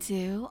listening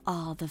to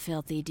All the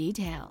Filthy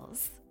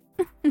Details.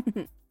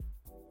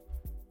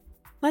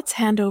 Let's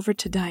hand over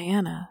to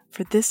Diana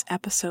for this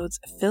episode's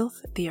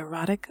Filth the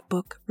Erotic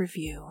Book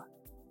Review.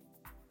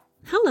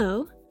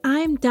 Hello,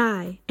 I'm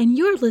Di, and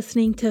you're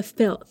listening to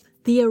Filth,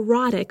 the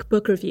Erotic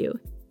Book Review.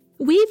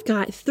 We've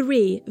got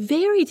 3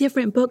 very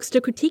different books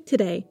to critique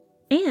today,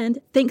 and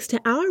thanks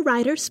to our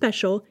writer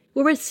special,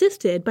 we're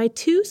assisted by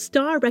 2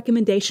 star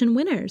recommendation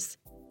winners.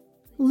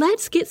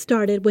 Let's get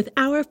started with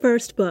our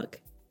first book,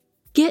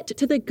 Get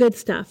to the Good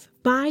Stuff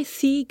by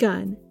C.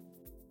 Gunn.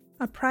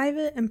 A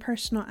private and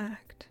personal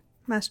act,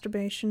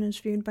 masturbation is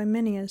viewed by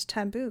many as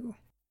taboo.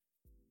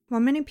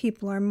 While many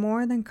people are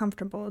more than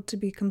comfortable to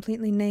be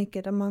completely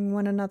naked among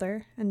one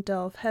another and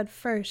delve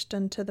headfirst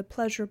into the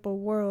pleasurable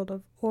world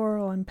of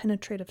oral and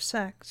penetrative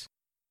sex,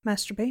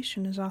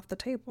 masturbation is off the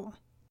table.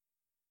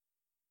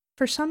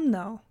 For some,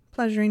 though,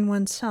 pleasuring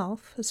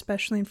oneself,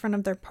 especially in front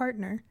of their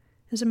partner,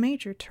 is a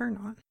major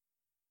turn-on.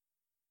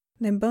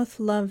 They both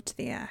loved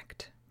the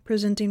act,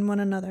 presenting one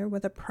another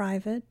with a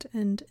private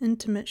and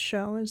intimate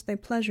show as they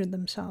pleasured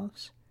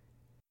themselves.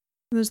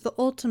 It was the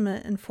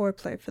ultimate in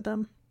foreplay for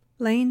them,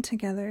 laying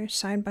together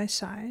side by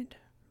side,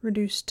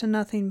 reduced to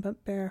nothing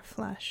but bare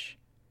flesh.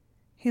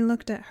 He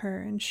looked at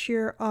her in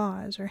sheer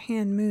awe as her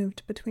hand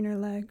moved between her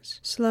legs,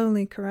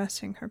 slowly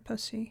caressing her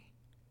pussy.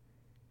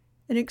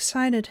 It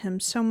excited him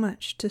so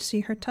much to see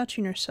her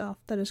touching herself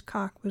that his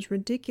cock was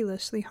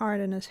ridiculously hard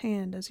in his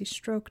hand as he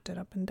stroked it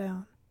up and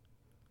down.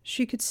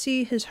 She could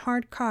see his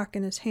hard cock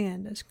in his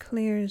hand as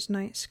clear as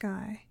night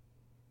sky.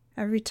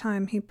 Every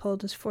time he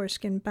pulled his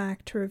foreskin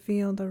back to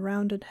reveal the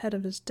rounded head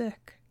of his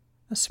dick,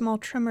 a small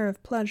tremor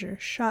of pleasure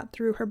shot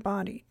through her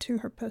body to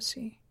her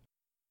pussy.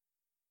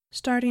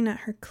 Starting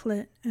at her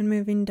clit and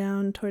moving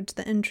down towards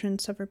the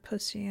entrance of her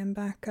pussy and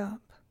back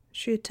up,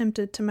 she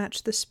attempted to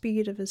match the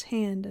speed of his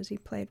hand as he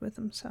played with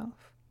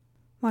himself.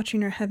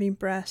 Watching her heavy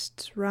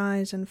breasts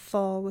rise and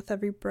fall with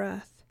every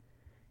breath,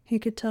 he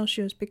could tell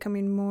she was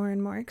becoming more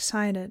and more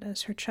excited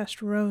as her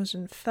chest rose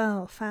and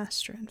fell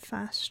faster and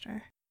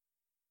faster.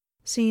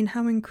 Seeing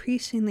how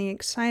increasingly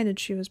excited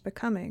she was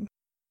becoming,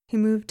 he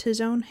moved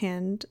his own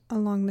hand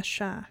along the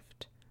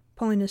shaft,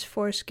 pulling his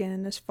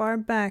foreskin as far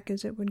back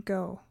as it would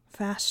go,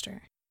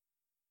 faster.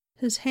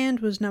 His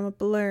hand was now a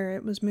blur,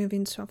 it was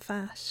moving so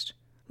fast,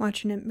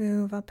 watching it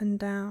move up and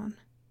down.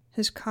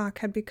 His cock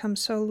had become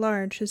so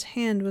large his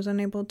hand was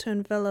unable to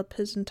envelop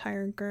his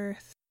entire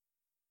girth.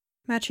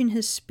 Matching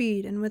his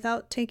speed and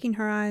without taking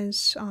her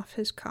eyes off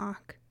his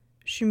cock,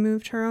 she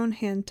moved her own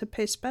hand to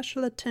pay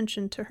special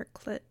attention to her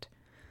clit,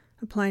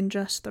 applying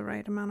just the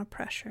right amount of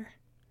pressure.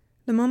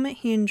 The moment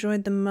he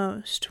enjoyed the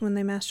most when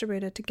they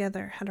masturbated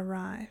together had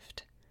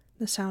arrived,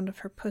 the sound of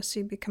her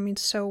pussy becoming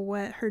so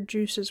wet her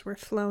juices were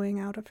flowing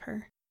out of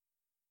her.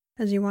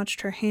 As he watched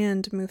her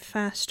hand move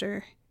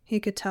faster, he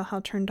could tell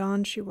how turned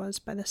on she was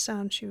by the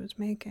sound she was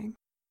making,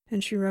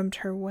 and she rubbed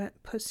her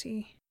wet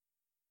pussy.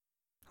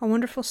 A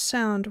wonderful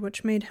sound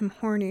which made him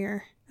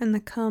hornier, and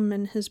the cum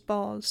in his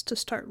balls to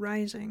start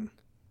rising.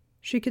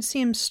 She could see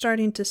him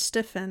starting to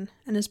stiffen,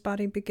 and his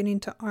body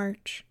beginning to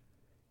arch.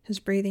 His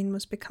breathing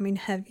was becoming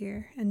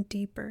heavier and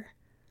deeper.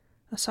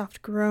 A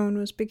soft groan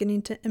was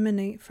beginning to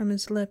emanate from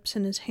his lips,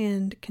 and his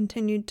hand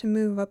continued to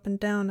move up and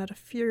down at a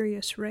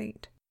furious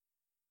rate.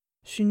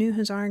 She knew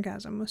his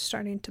orgasm was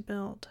starting to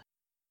build.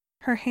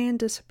 Her hand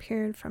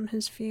disappeared from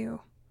his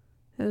view.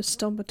 It was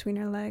still between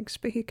her legs,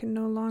 but he could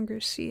no longer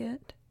see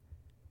it.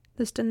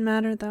 This didn't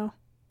matter, though.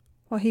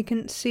 While he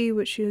couldn't see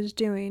what she was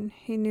doing,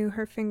 he knew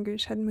her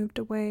fingers had moved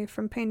away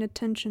from paying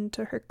attention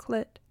to her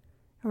clit,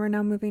 and were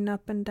now moving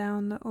up and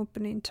down the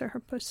opening to her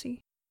pussy.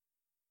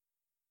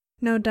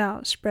 No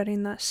doubt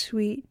spreading that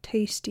sweet,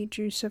 tasty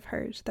juice of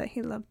hers that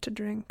he loved to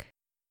drink.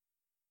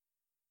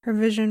 Her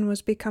vision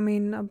was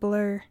becoming a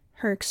blur,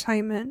 her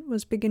excitement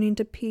was beginning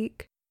to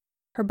peak,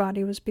 her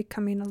body was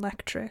becoming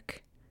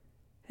electric,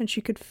 and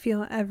she could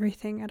feel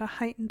everything at a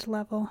heightened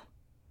level.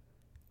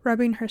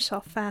 Rubbing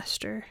herself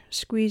faster,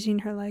 squeezing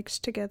her legs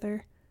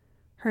together,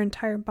 her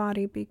entire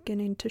body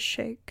beginning to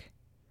shake.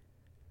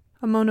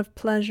 A moan of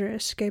pleasure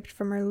escaped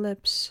from her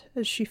lips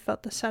as she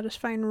felt the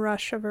satisfying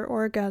rush of her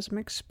orgasm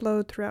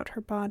explode throughout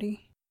her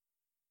body.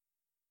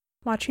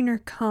 Watching her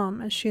come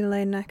as she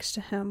lay next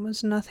to him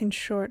was nothing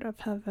short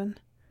of heaven.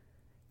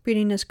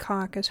 Beating his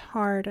cock as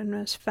hard and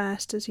as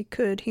fast as he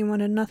could, he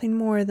wanted nothing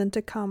more than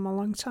to come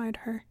alongside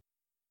her.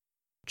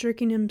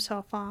 Jerking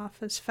himself off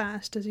as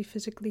fast as he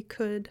physically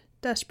could,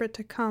 desperate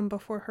to come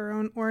before her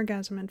own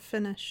orgasm had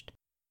finished.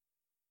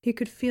 He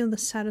could feel the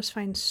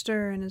satisfying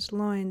stir in his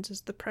loins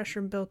as the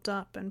pressure built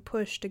up and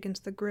pushed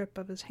against the grip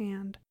of his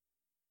hand,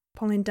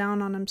 pulling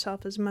down on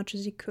himself as much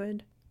as he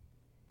could.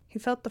 He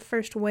felt the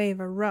first wave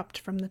erupt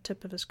from the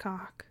tip of his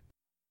cock.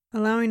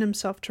 Allowing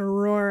himself to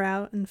roar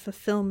out in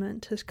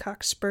fulfillment, his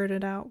cock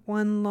spurted out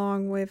one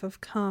long wave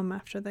of cum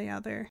after the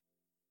other.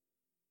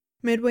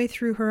 Midway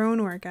through her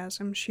own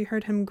orgasm, she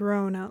heard him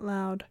groan out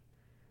loud.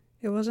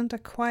 It wasn't a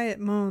quiet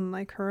moan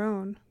like her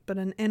own, but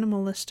an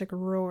animalistic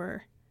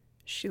roar.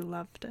 She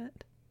loved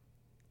it.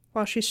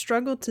 While she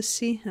struggled to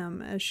see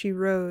him as she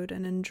rode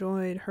and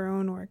enjoyed her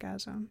own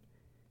orgasm,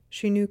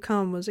 she knew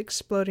cum was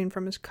exploding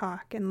from his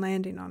cock and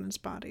landing on his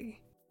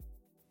body.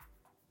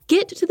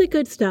 Get to the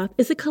Good Stuff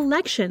is a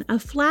collection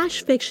of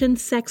flash fiction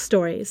sex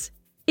stories.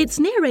 It's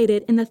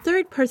narrated in the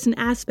third-person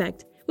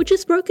aspect, which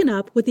is broken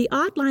up with the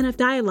odd line of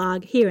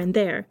dialogue here and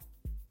there.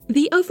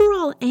 The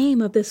overall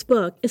aim of this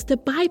book is to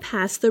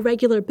bypass the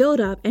regular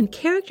build-up and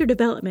character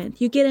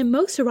development you get in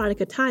most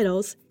erotica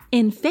titles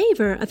in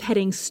favor of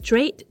heading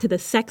straight to the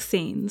sex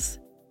scenes.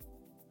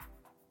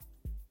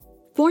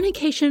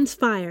 Fornication's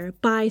Fire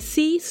by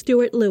C.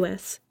 Stuart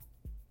Lewis.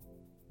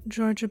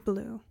 Georgia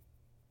Blue.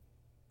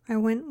 I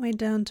went way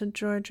down to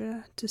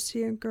Georgia to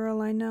see a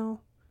girl I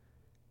know.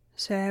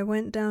 Say I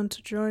went down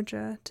to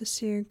Georgia to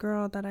see a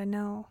girl that I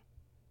know.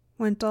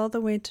 Went all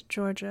the way to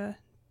Georgia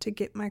to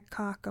get my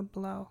cock a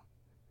blow.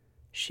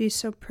 She's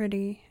so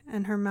pretty,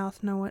 and her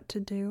mouth know what to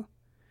do.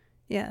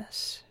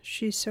 Yes,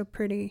 she's so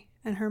pretty,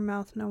 and her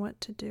mouth know what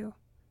to do.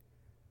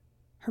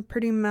 Her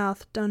pretty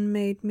mouth done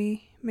made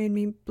me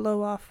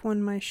blow off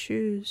one my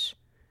shoes.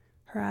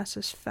 Her ass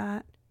is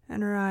fat,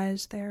 and her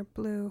eyes they're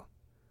blue.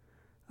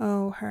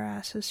 Oh, her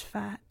ass is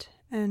fat,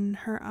 and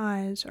her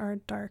eyes are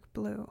dark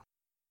blue.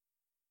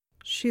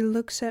 She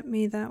looks at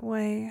me that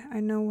way, I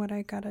know what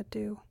I gotta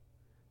do.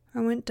 I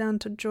went down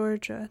to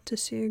Georgia to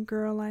see a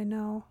girl I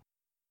know.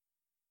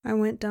 I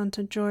went down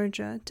to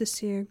Georgia to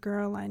see a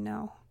girl I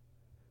know.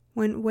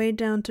 Went way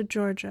down to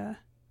Georgia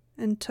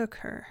and took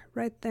her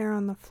right there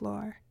on the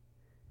floor.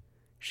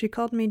 She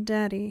called me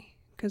Daddy,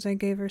 'cause I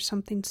gave her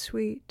something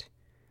sweet.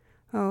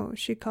 Oh,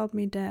 she called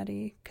me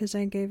Daddy, 'cause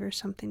I gave her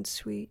something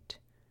sweet.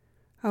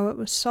 Oh, it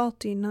was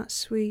salty, not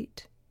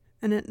sweet,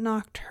 and it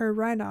knocked her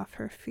right off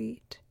her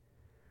feet.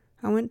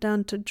 I went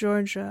down to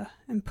Georgia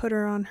and put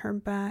her on her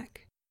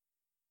back.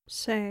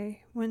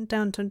 Say, went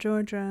down to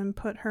Georgia and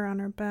put her on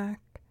her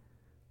back.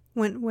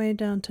 Went way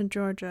down to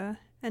Georgia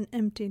and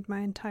emptied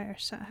my entire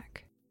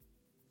sack.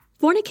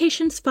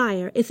 Fornication's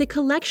Fire is a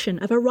collection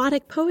of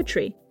erotic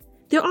poetry.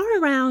 There are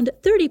around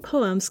 30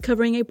 poems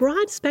covering a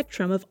broad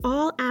spectrum of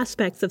all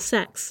aspects of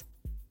sex.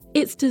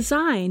 It's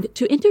designed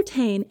to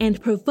entertain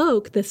and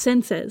provoke the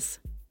senses.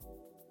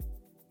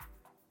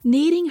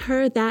 Needing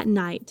Her That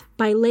Night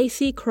by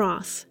Lacey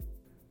Cross.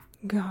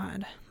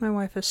 God, my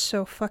wife is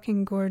so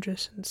fucking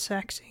gorgeous and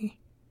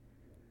sexy.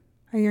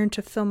 I yearn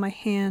to fill my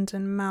hands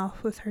and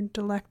mouth with her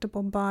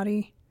delectable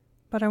body,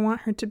 but I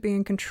want her to be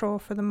in control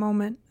for the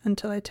moment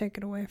until I take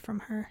it away from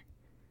her.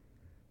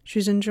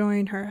 She's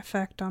enjoying her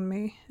effect on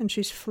me, and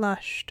she's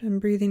flushed and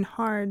breathing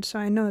hard, so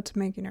I know it's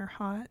making her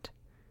hot.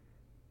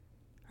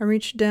 I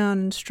reach down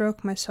and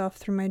stroke myself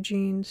through my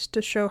jeans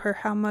to show her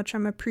how much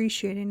I'm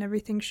appreciating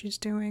everything she's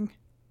doing.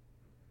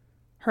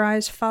 Her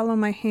eyes follow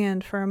my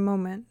hand for a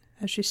moment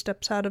as she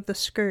steps out of the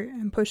skirt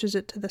and pushes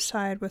it to the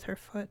side with her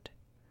foot.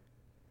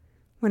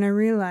 When I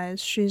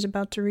realize she's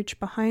about to reach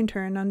behind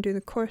her and undo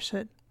the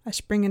corset, I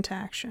spring into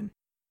action.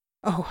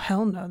 Oh,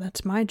 hell no,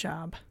 that's my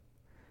job.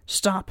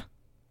 Stop,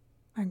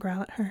 I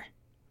growl at her.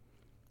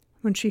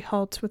 When she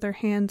halts with her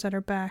hands at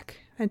her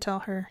back, I tell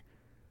her,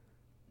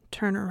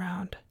 turn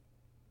around.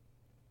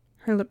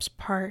 Her lips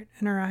part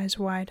and her eyes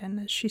widen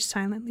as she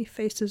silently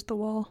faces the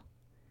wall.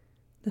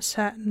 The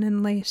satin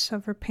and lace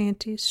of her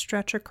panties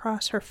stretch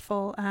across her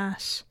full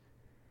ass,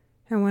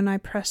 and when I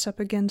press up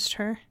against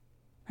her,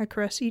 I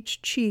caress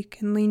each cheek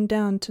and lean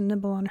down to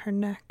nibble on her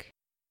neck.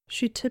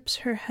 She tips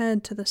her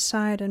head to the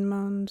side and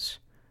moans,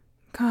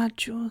 God,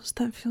 Jules,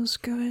 that feels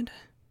good.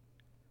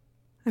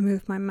 I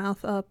move my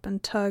mouth up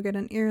and tug at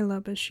an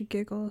earlobe as she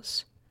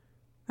giggles.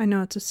 I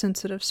know it's a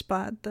sensitive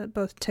spot that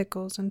both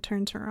tickles and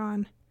turns her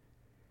on.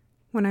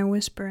 When I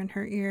whisper in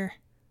her ear,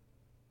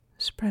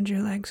 spread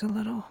your legs a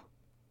little,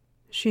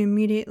 she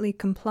immediately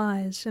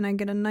complies, and I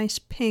get a nice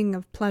ping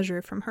of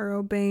pleasure from her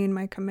obeying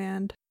my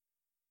command.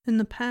 In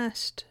the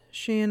past,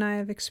 she and I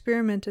have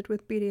experimented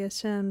with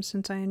BDSM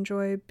since I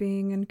enjoy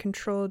being in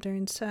control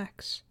during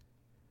sex,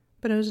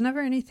 but it was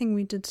never anything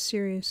we did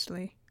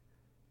seriously.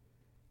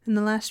 In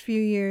the last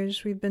few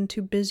years, we've been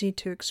too busy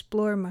to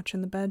explore much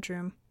in the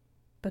bedroom,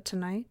 but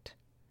tonight,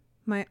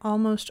 my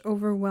almost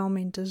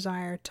overwhelming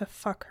desire to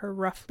fuck her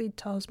roughly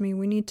tells me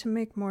we need to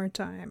make more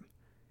time.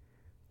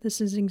 This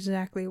is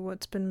exactly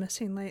what's been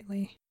missing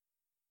lately.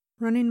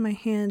 Running my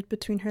hand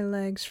between her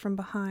legs from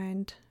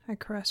behind, I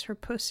caress her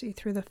pussy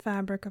through the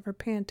fabric of her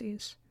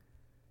panties.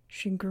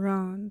 She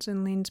groans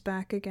and leans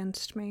back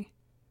against me.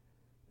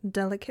 The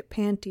delicate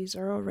panties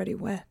are already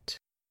wet,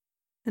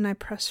 and I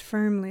press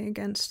firmly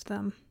against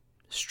them,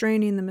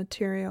 straining the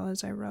material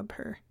as I rub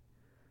her.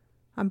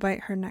 I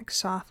bite her neck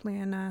softly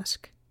and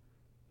ask,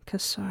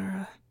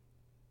 Kasara,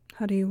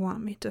 how do you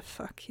want me to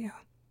fuck you?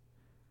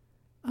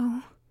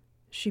 Oh,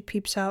 she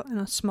peeps out in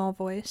a small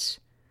voice,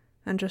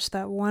 and just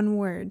that one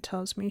word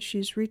tells me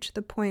she's reached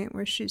the point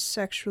where she's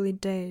sexually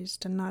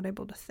dazed and not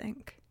able to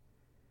think.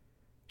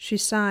 She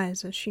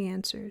sighs as she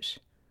answers,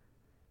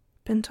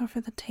 bent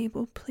over the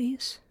table,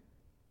 please.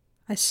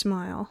 I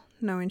smile,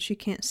 knowing she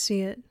can't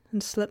see it,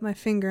 and slip my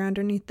finger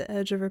underneath the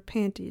edge of her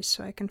panties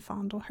so I can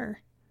fondle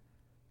her.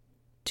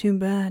 Too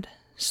bad,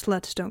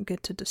 sluts don't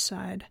get to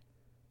decide.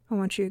 I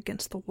want you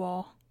against the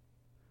wall.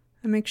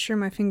 I make sure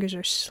my fingers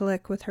are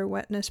slick with her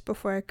wetness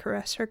before I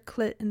caress her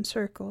clit in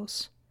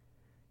circles.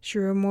 She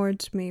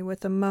rewards me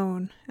with a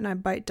moan, and I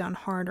bite down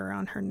harder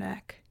on her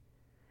neck.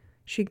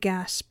 She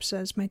gasps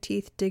as my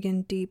teeth dig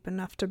in deep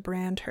enough to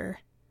brand her.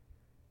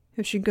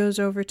 If she goes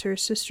over to her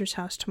sister's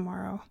house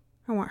tomorrow,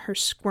 I want her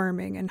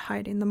squirming and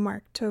hiding the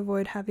mark to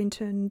avoid having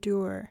to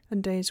endure a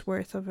day's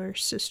worth of her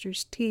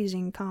sister's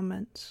teasing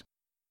comments.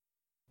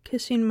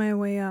 Kissing my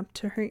way up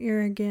to her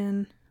ear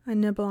again, I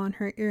nibble on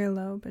her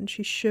earlobe and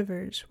she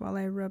shivers while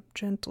I rub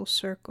gentle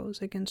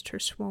circles against her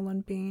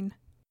swollen bean.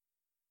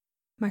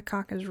 My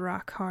cock is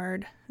rock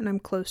hard, and I'm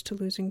close to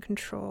losing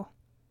control,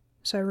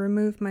 so I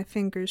remove my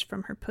fingers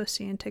from her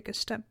pussy and take a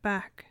step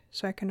back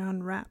so I can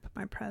unwrap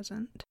my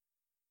present.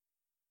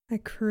 I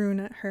croon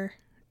at her,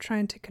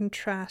 trying to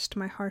contrast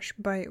my harsh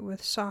bite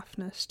with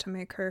softness to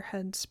make her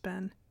head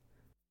spin.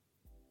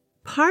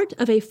 Part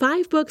of a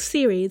 5-book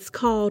series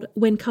called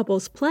When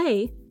Couples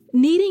Play,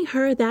 Needing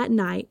Her That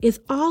Night is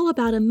all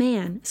about a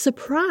man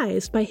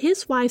surprised by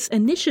his wife's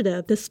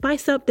initiative to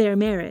spice up their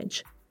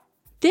marriage.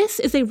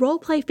 This is a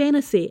role-play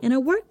fantasy in a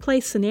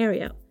workplace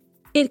scenario.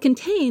 It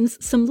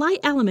contains some light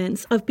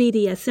elements of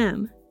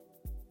BDSM.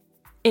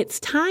 It's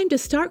time to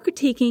start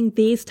critiquing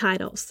these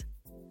titles.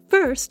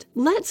 First,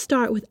 let's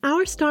start with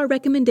our star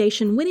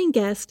recommendation winning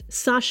guest,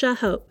 Sasha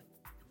Hope.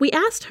 We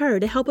asked her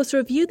to help us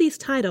review these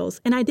titles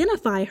and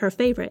identify her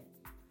favorite.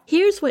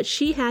 Here's what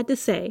she had to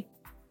say.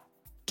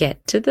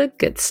 Get to the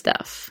good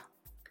stuff.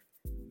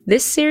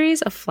 This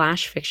series of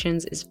flash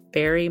fictions is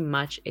very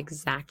much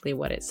exactly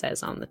what it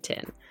says on the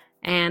tin,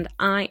 and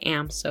I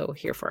am so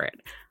here for it.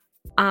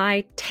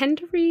 I tend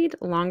to read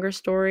longer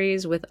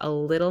stories with a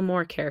little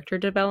more character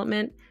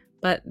development,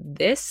 but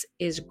this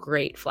is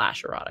great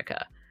flash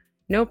erotica.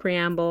 No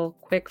preamble,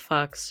 quick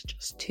fucks,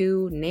 just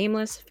 2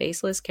 nameless,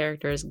 faceless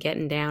characters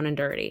getting down and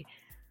dirty.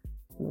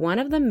 One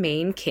of the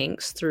main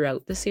kinks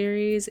throughout the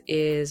series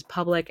is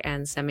public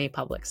and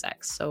semi-public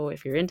sex, so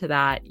if you're into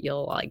that,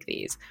 you'll like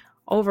these.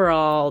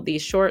 Overall,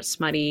 these short,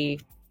 smutty,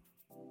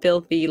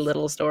 filthy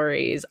little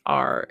stories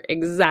are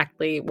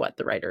exactly what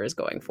the writer is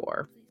going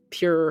for.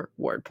 Pure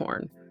word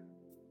porn.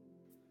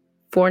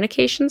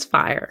 Fornication's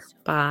Fire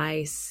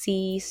by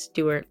C.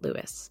 Stuart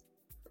Lewis.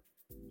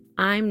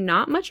 I'm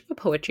not much of a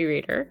poetry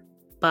reader,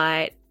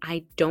 but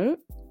I don't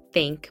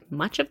think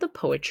much of the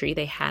poetry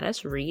they had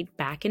us read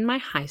back in my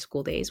high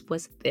school days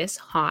was this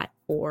hot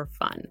or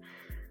fun.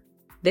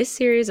 This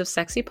series of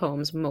sexy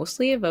poems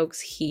mostly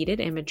evokes heated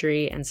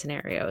imagery and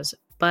scenarios,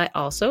 but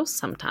also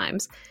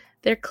sometimes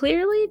they're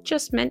clearly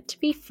just meant to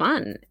be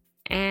fun,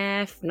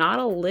 if not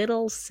a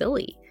little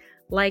silly,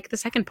 like the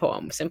second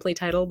poem, simply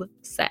titled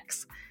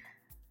Sex.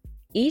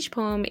 Each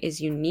poem is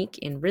unique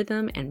in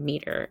rhythm and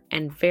meter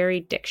and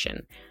varied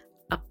diction.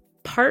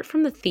 Apart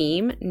from the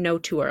theme, no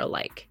 2 are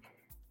alike.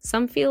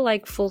 Some feel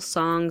like full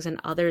songs and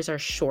others are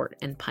short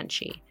and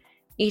punchy.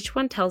 Each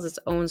one tells its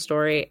own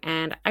story,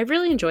 and I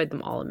really enjoyed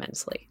them all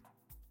immensely.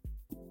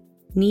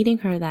 Needing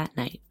Her That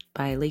Night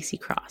by Lacey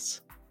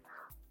Cross.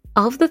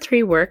 Of the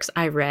 3 works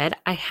I read,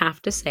 I have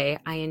to say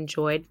I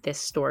enjoyed this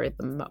story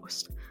the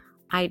most.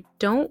 I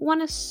don't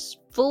want to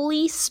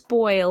fully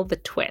spoil the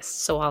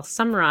twist, so I'll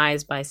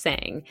summarize by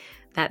saying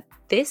that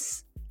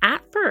this,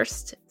 at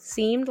first,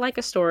 seemed like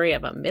a story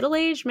of a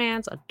middle-aged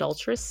man's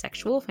adulterous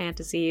sexual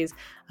fantasies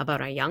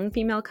about a young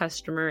female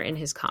customer in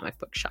his comic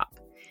book shop.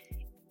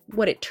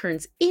 What it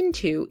turns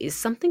into is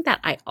something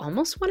that I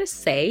almost want to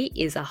say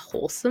is a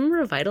wholesome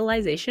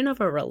revitalization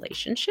of a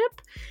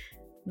relationship.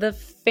 The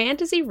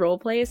fantasy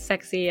roleplay is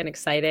sexy and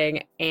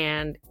exciting,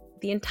 and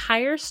the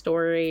entire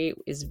story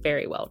is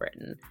very well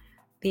written.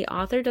 The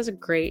author does a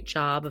great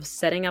job of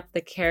setting up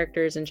the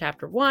characters in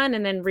Chapter 1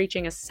 and then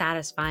reaching a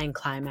satisfying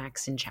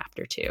climax in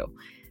Chapter 2.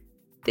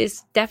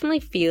 This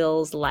definitely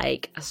feels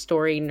like a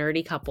story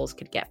nerdy couples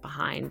could get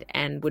behind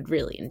and would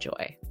really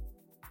enjoy.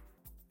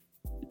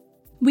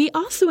 We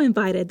also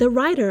invited the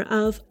writer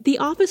of The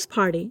Office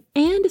Party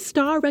and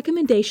star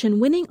recommendation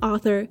winning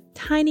author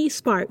Tiny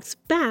Sparks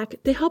back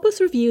to help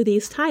us review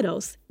these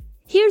titles.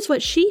 Here's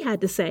what she had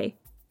to say.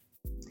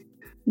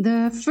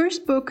 The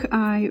first book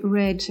I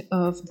read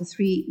of the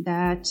 3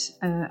 that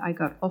I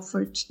got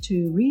offered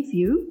to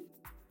review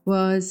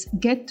was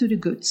Get to the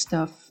Good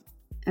Stuff.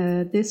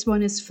 This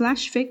one is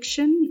flash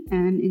fiction,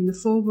 and in the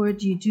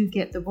foreword you do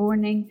get the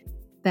warning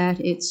that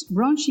it's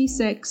raunchy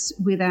sex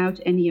without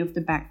any of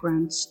the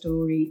background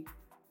story.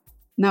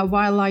 Now,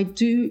 while I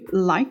do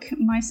like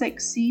my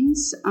sex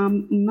scenes,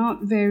 I'm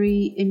not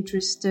very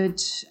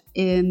interested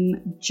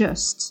in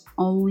just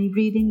only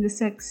reading the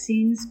sex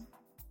scenes,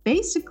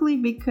 basically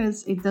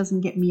because it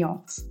doesn't get me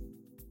off.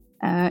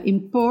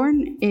 In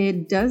porn,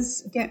 it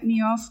does get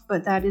me off,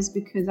 but that is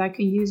because I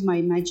can use my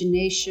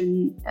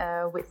imagination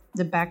with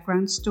the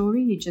background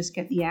story. You just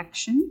get the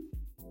action.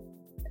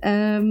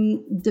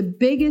 The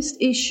biggest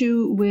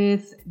issue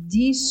with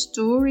these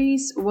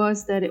stories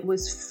was that it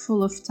was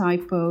full of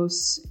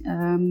typos.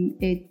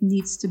 It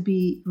needs to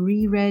be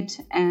reread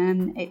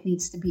and it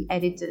needs to be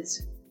edited.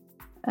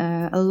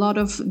 A lot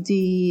of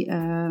the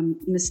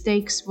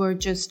mistakes were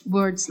just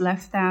words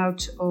left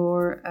out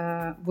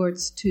or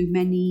words too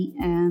many,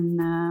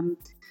 and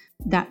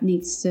that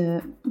needs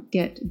to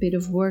get a bit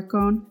of work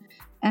on.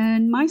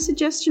 And my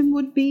suggestion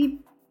would be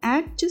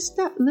add just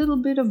that little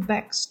bit of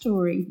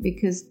backstory,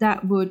 because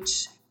that would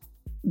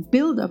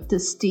build up the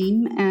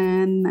steam,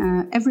 and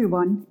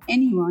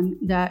anyone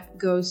that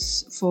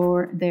goes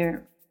for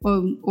their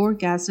own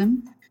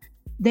orgasm,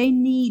 they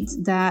need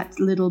that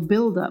little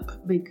build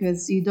up,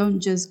 because you don't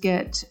just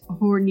get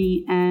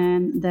horny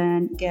and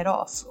then get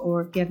off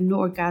or get an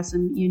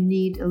orgasm. You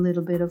need a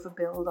little bit of a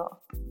build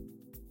up.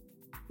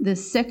 The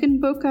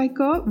second book I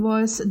got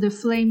was The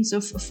Flames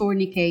of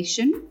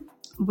Fornication,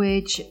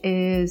 which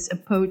is a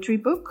poetry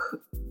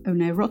book,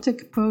 an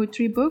erotic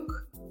poetry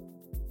book.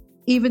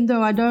 Even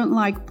though I don't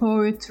like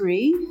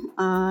poetry,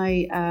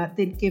 I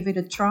did give it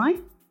a try.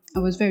 I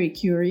was very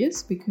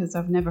curious because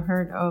I've never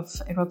heard of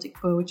erotic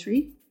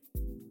poetry.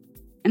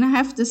 And I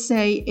have to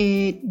say,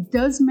 it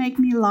does make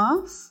me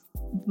laugh,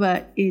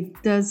 but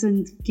it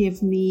doesn't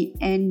give me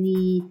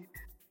any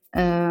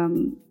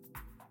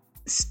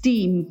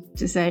steam,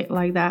 to say it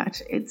like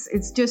that.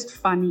 It's just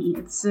funny.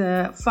 It's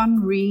a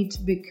fun read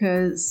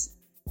because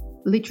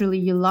literally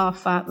you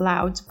laugh out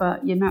loud,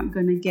 but you're not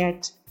going to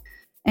get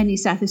any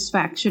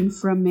satisfaction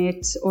from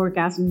it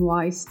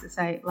orgasm-wise, to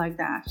say it like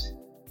that.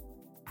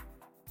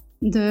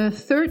 The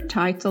third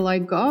title I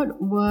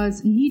got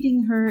was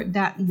Needing Her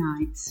That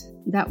Night.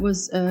 That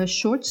was a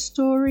short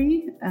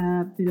story,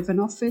 a bit of an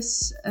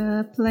office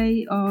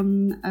play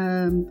on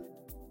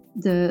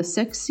the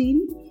sex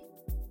scene.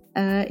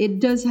 It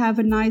does have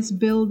a nice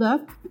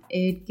build-up.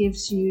 It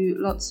gives you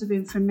lots of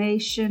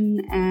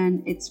information,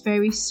 and it's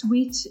very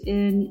sweet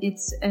in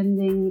its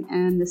ending,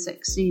 and the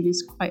sex scene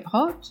is quite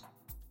hot.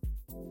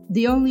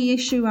 The only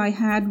issue I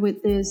had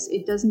with this,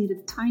 it does need a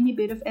tiny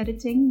bit of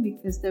editing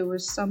because there were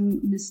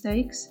some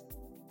mistakes.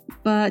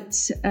 But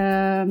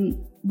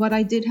what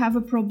I did have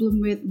a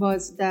problem with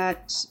was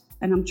that,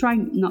 and I'm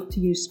trying not to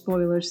use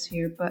spoilers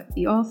here, but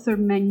the author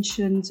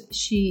mentioned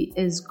she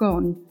is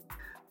gone.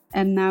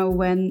 And now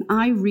when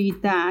I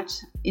read that,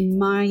 in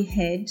my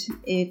head,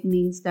 it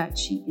means that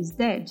she is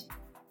dead.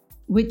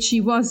 Which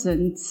she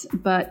wasn't,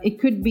 but it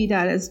could be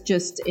that as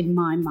just in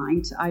my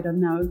mind. I don't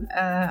know.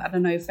 I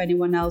don't know if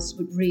anyone else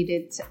would read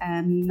it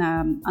and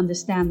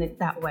understand it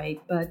that way.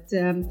 But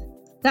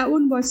that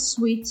one was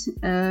sweet.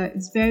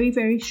 It's very,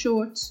 very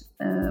short,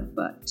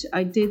 but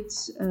I did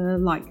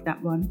like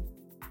that one.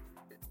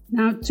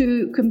 Now,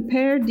 to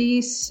compare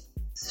these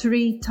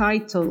three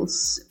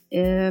titles,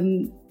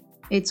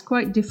 it's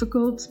quite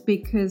difficult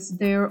because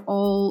they're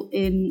all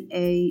in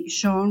a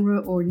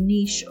genre or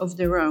niche of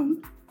their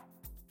own.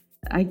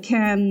 I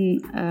can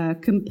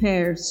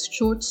compare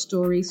short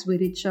stories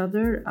with each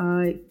other.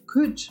 I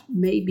could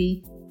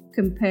maybe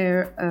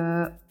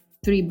compare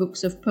 3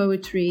 books of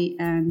poetry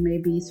and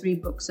maybe 3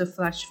 books of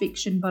flash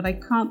fiction, but I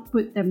can't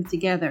put them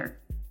together.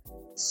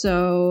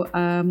 So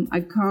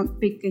I can't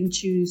pick and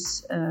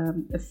choose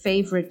a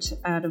favorite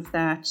out of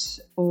that,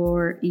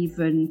 or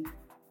even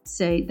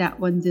say that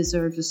one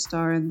deserves a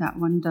star and that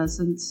one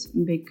doesn't,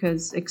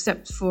 because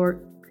except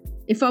for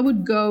if I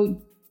would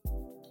go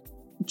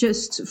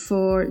just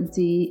for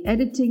the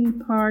editing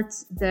part,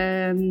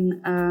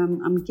 then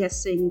I'm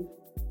guessing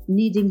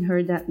Needing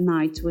Her That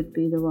Night would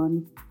be the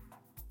one.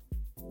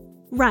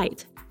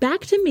 Right,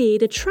 back to me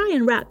to try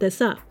and wrap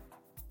this up.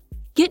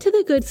 Get to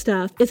the Good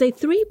Stuff is a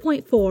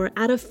 3.4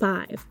 out of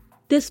 5.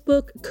 This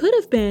book could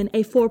have been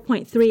a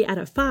 4.3 out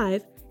of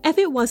 5 if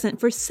it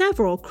wasn't for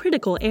several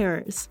critical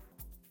errors.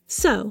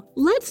 So,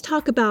 let's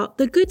talk about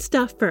the good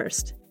stuff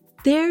first.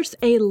 There's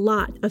a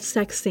lot of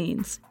sex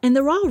scenes, and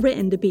they're all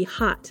written to be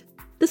hot.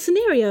 The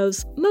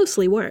scenarios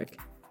mostly work.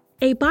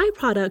 A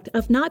byproduct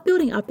of not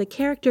building up the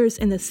characters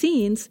in the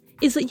scenes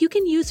is that you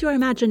can use your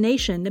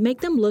imagination to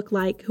make them look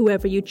like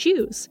whoever you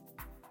choose.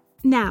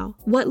 Now,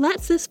 what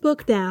lets this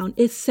book down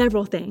is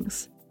several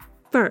things.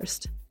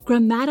 First,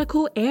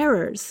 grammatical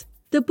errors.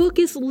 The book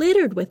is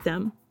littered with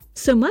them,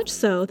 so much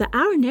so that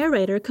our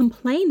narrator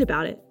complained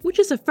about it, which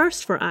is a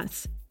first for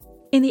us.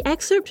 In the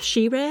excerpt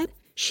she read,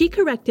 she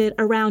corrected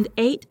around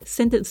 8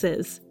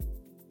 sentences.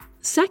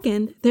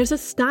 Second, there's a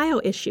style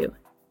issue.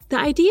 The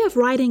idea of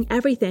writing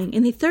everything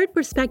in the third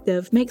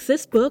perspective makes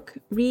this book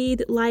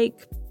read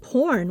like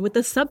porn with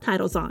the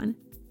subtitles on.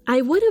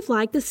 I would have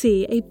liked to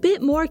see a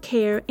bit more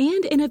care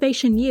and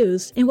innovation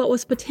used in what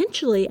was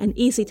potentially an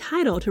easy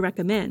title to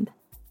recommend.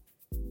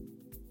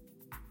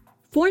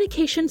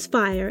 Fornication's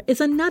Fire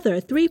is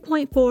another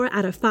 3.4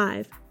 out of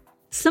 5.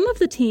 Some of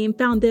the team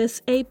found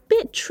this a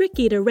bit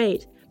tricky to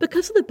rate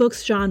because of the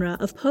book's genre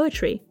of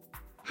poetry.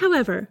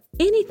 However,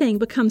 anything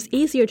becomes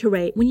easier to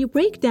rate when you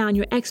break down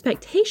your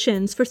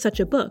expectations for such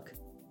a book.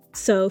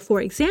 So,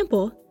 for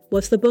example,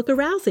 was the book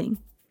arousing?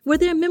 Were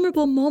there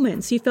memorable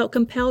moments you felt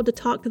compelled to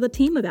talk to the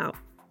team about?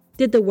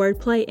 Did the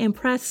wordplay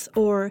impress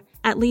or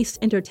at least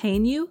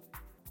entertain you?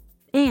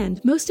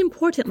 And, most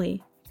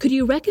importantly, could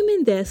you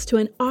recommend this to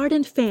an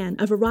ardent fan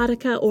of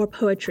erotica or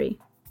poetry?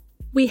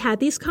 We had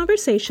these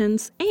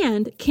conversations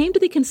and came to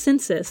the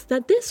consensus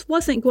that this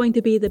wasn't going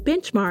to be the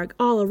benchmark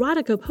all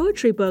erotica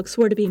poetry books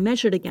were to be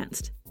measured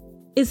against.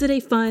 Is it a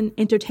fun,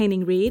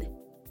 entertaining read?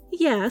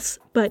 Yes,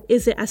 but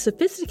is it as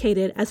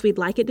sophisticated as we'd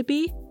like it to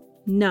be?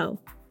 No.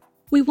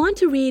 We want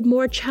to read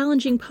more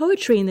challenging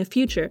poetry in the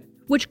future,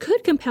 which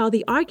could compel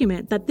the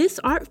argument that this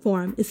art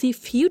form is the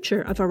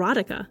future of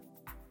erotica.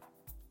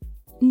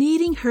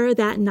 Needing Her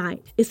That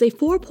Night is a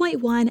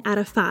 4.1 out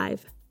of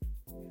 5.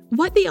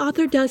 What the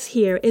author does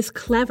here is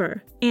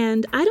clever,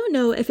 and I don't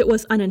know if it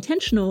was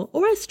unintentional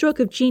or a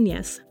stroke of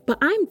genius, but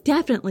I'm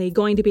definitely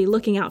going to be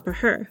looking out for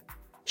her.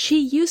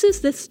 She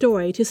uses this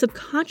story to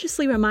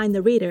subconsciously remind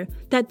the reader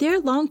that their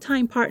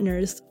longtime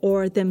partners,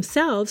 or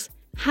themselves,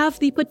 have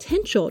the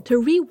potential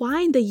to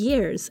rewind the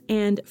years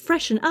and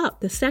freshen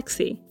up the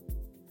sexy.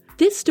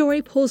 This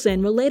story pulls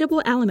in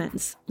relatable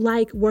elements,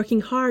 like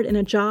working hard in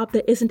a job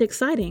that isn't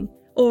exciting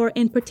or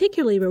in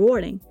particularly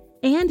rewarding,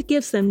 and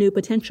gives them new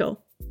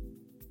potential.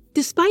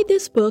 Despite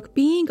this book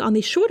being on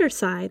the shorter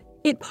side,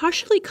 it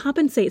partially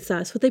compensates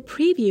us with a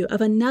preview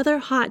of another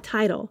hot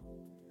title.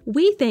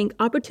 We think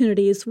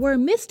opportunities were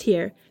missed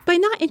here by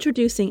not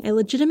introducing a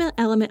legitimate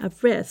element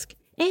of risk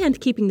and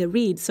keeping the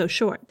read so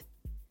short.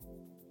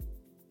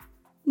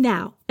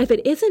 Now, if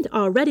it isn't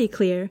already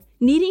clear,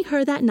 Needing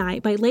Her That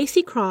Night by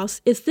Lacey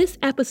Cross is this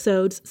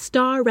episode's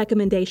star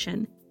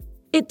recommendation.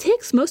 It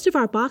ticks most of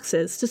our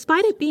boxes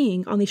despite it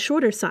being on the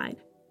shorter side.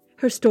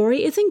 Her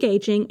story is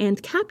engaging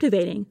and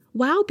captivating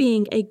while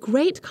being a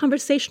great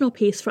conversational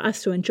piece for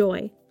us to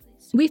enjoy.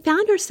 We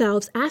found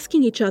ourselves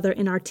asking each other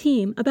in our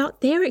team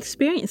about their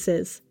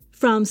experiences,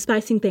 from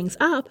spicing things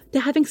up to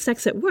having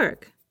sex at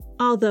work.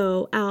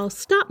 Although I'll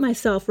stop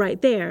myself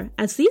right there,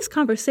 as these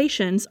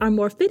conversations are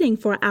more fitting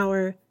for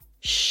our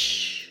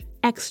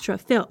Extra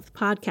Filth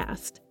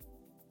podcast.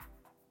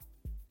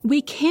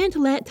 We can't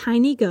let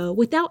Tiny go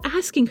without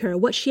asking her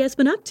what she has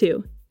been up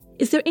to.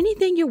 Is there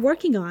anything you're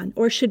working on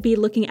or should be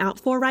looking out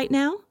for right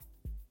now?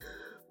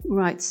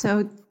 Right,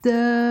 so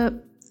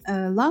the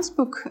last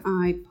book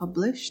I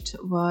published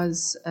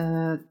was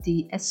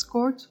The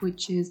Escort,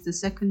 which is the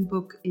second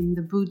book in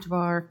the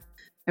Boudoir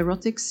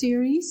erotic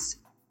series.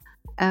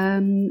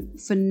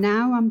 For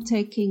now, I'm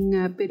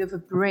taking a bit of a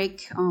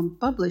break on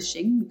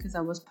publishing because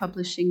I was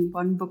publishing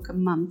one book a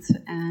month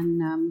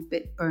and I'm a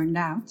bit burned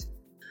out.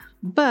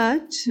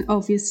 But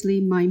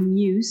obviously my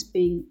muse,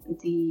 being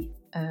the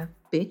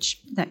bitch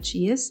that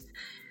she is,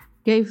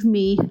 gave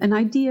me an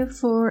idea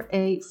for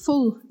a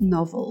full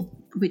novel,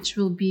 which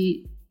will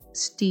be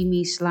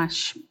steamy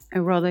 /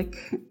 erotic,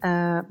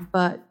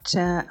 but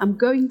I'm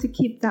going to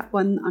keep that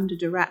one under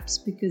the wraps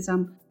because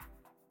I'm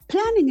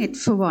planning it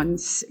for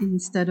once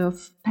instead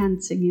of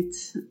pantsing it.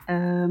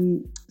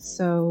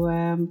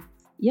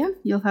 Yeah,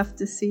 you'll have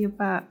to see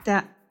about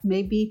that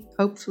maybe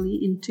hopefully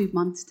in 2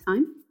 months'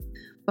 time.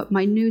 But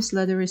my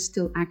newsletter is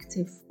still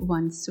active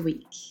once a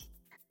week.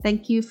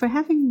 Thank you for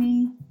having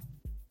me.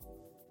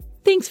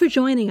 Thanks for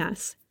joining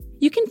us.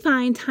 You can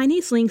find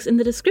Tiny's links in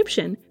the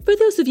description for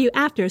those of you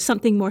after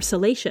something more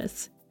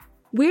salacious.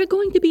 We're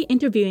going to be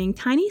interviewing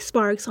Tiny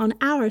Sparks on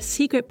our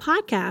secret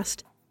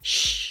podcast,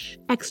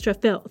 Extra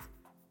Filth.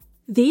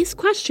 These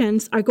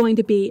questions are going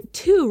to be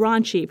too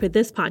raunchy for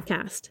this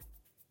podcast.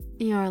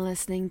 You're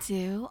listening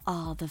to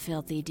All the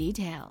Filthy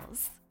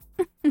Details.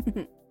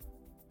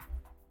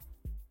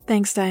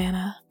 Thanks,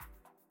 Diana.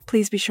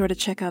 Please be sure to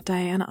check out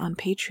Diana on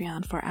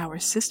Patreon for our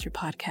sister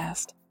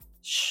podcast,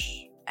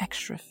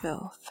 Extra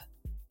Filth.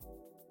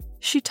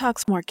 She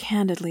talks more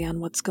candidly on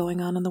what's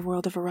going on in the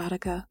world of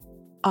erotica,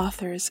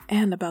 authors,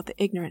 and about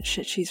the ignorant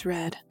shit she's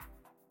read.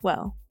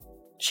 Well,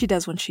 she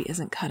does when she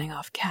isn't cutting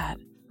off Kat.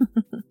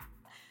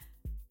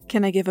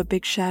 Can I give a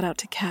big shout out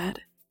to Kat?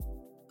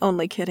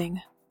 Only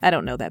kidding. I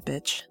don't know that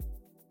bitch.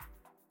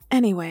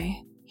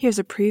 Anyway, here's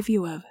a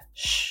preview of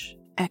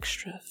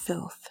Extra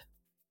Filth.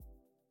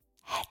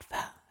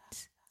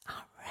 Headphones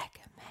are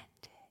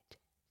recommended.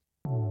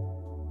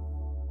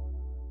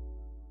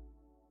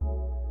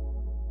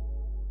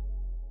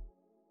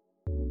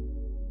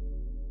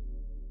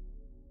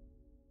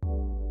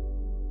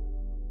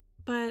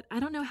 But I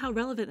don't know how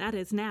relevant that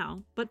is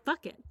now, but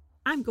fuck it.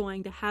 I'm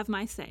going to have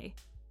my say.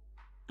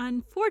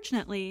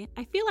 Unfortunately,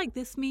 I feel like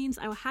this means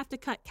I will have to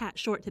cut Kat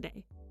short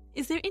today.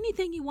 Is there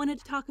anything you wanted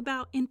to talk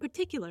about in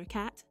particular,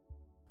 Kat?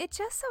 It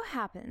just so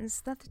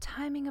happens that the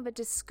timing of a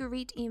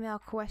discreet email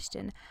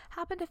question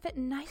happened to fit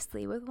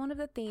nicely with one of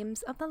the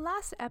themes of the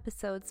last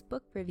episode's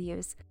book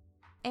reviews,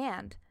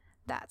 and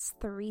that's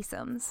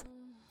threesomes.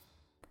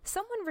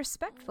 Someone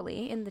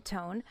respectfully, in the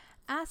tone,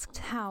 asked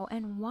how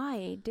and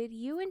why did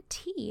you and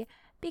T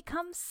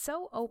become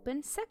so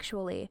open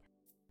sexually?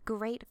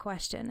 Great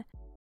question.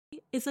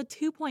 Is a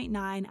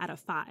 2.9 out of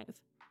 5.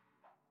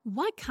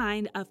 What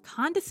kind of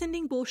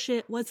condescending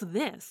bullshit was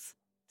this?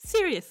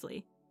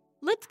 Seriously.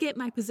 Let's get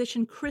my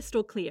position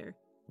crystal clear.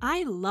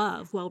 I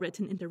love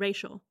well-written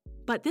interracial,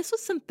 but this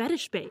was some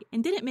fetish bait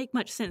and didn't make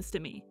much sense to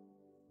me.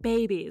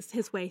 Babies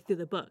his way through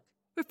the book,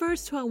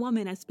 refers to a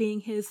woman as being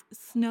his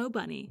snow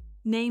bunny,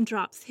 name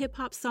drops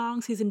hip-hop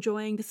songs he's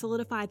enjoying to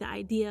solidify the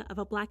idea of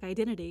a black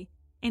identity,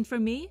 and for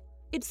me,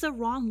 it's the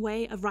wrong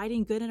way of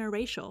writing good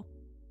interracial.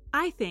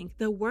 I think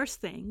the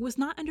worst thing was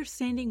not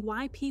understanding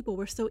why people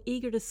were so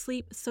eager to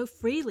sleep so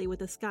freely with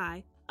this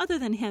guy, other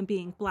than him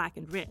being black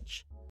and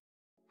rich.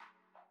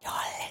 You're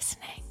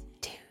listening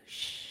to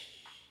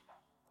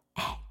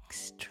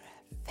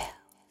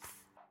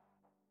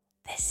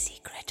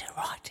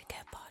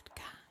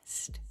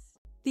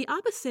The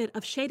opposite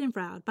of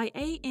Schadenfreude by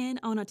A.N.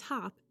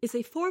 Onatop is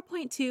a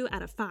 4.2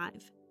 out of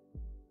 5.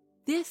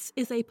 This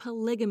is a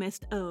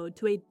polygamist ode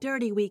to a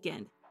dirty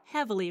weekend,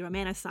 heavily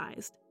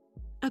romanticized.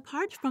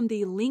 Apart from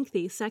the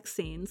lengthy sex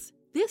scenes,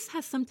 this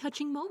has some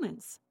touching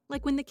moments,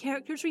 like when the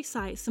characters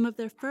recite some of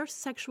their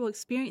first sexual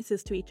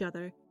experiences to each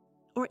other,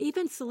 or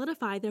even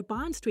solidify their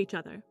bonds to each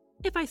other,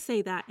 if I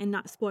say that and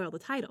not spoil the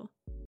title.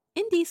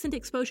 Indecent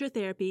Exposure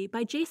Therapy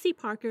by J.C.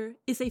 Parker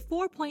is a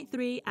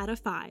 4.3 out of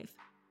 5.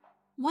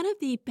 One of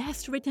the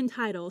best written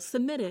titles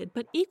submitted,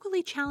 but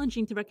equally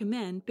challenging to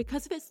recommend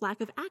because of its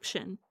lack of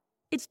action.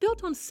 It's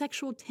built on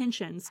sexual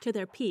tensions to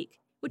their peak,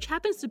 which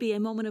happens to be a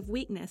moment of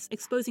weakness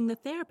exposing the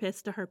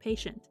therapist to her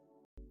patient.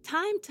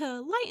 Time to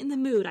lighten the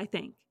mood, I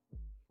think.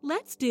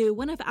 Let's do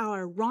one of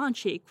our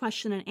raunchy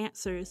question and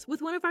answers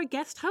with one of our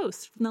guest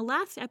hosts from the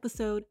last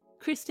episode,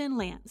 Kristen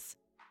Lance.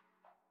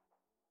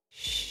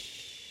 Shh.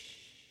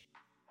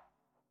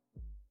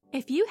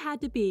 If you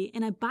had to be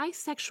in a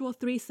bisexual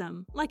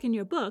threesome, like in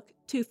your book,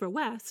 Two for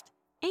West,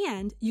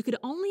 and you could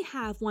only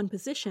have one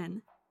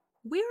position,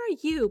 where are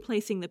you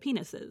placing the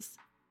penises?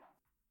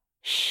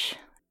 Shh.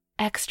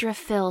 Extra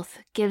Filth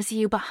gives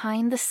you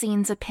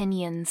behind-the-scenes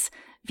opinions,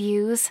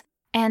 views,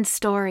 and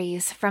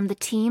stories from the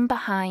team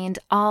behind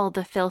all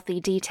the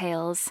filthy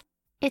details.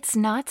 It's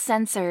not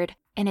censored,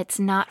 and it's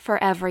not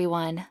for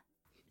everyone.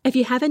 If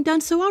you haven't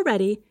done so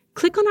already,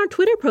 click on our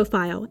Twitter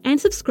profile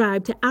and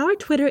subscribe to our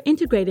Twitter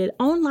integrated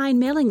online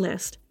mailing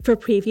list for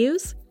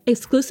previews,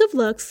 exclusive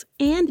looks,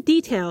 and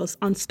details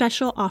on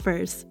special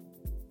offers.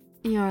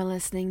 You're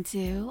listening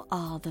to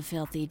All the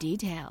Filthy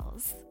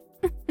Details.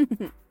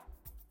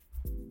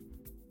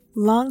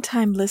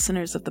 Longtime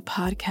listeners of the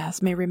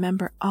podcast may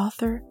remember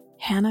author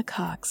Hannah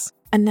Cox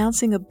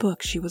announcing a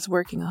book she was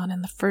working on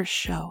in the first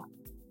show.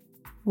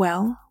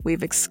 Well,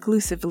 we've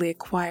exclusively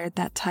acquired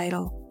that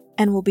title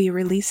and will be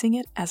releasing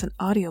it as an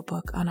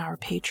audiobook on our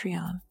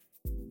Patreon.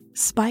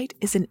 Spite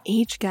is an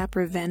age-gap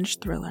revenge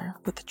thriller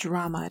with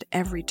drama at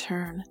every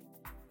turn,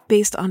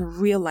 based on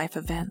real-life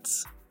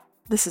events.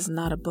 This is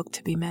not a book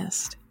to be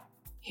missed.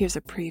 Here's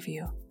a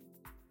preview.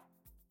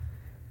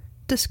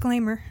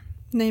 Disclaimer.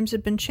 Names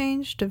have been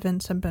changed,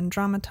 events have been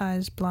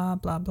dramatized, blah,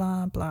 blah,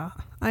 blah, blah.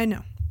 I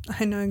know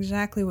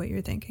exactly what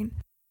you're thinking.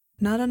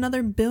 Not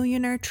another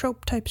billionaire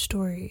trope type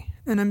story,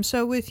 and I'm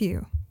so with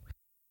you.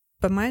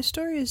 But my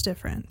story is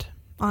different.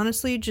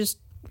 Honestly, just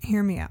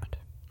hear me out.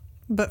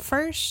 But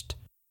first,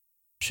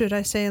 should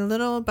I say a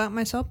little about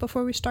myself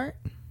before we start?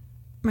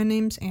 My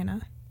name's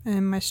Anna,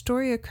 and my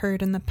story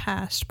occurred in the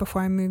past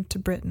before I moved to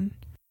Britain.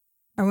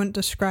 I wouldn't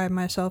describe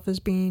myself as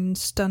being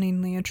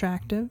stunningly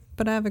attractive,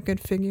 but I have a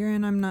good figure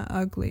and I'm not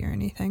ugly or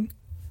anything.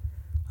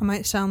 I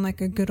might sound like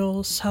a good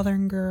old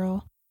Southern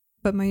girl,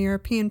 but my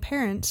European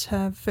parents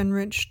have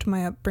enriched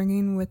my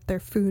upbringing with their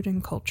food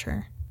and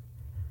culture.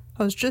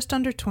 I was just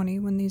under 20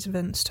 when these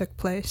events took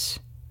place.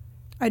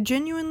 I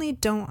genuinely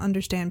don't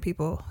understand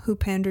people who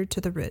pander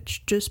to the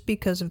rich just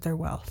because of their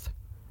wealth.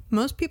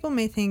 Most people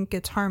may think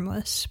it's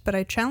harmless, but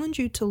I challenge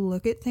you to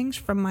look at things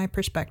from my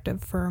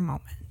perspective for a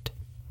moment.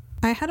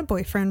 I had a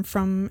boyfriend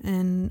from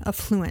an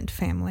affluent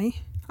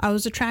family. I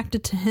was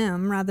attracted to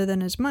him rather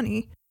than his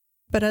money,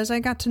 but as I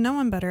got to know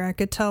him better, I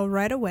could tell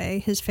right away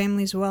his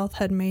family's wealth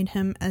had made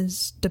him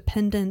as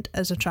dependent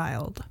as a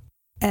child.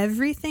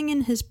 Everything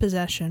in his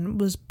possession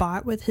was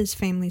bought with his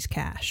family's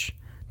cash.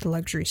 The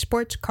luxury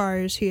sports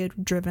cars he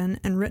had driven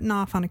and written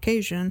off on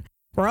occasion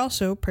were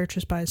also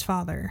purchased by his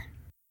father.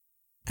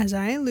 As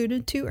I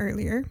alluded to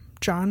earlier,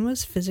 John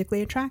was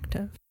physically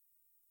attractive.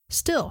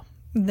 Still,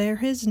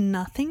 there is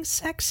nothing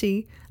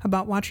sexy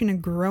about watching a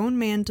grown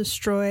man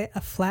destroy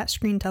a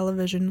flat-screen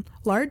television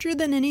larger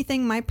than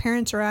anything my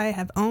parents or I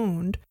have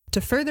owned to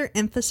further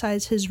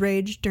emphasize his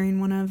rage during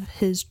one of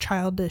his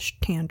childish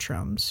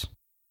tantrums.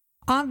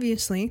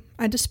 Obviously,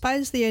 I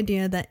despise the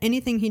idea that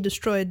anything he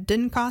destroyed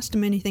didn't cost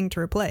him anything to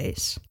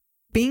replace.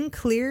 Being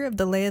clear of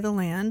the lay of the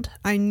land,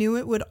 I knew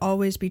it would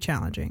always be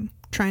challenging,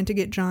 trying to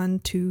get John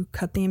to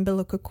cut the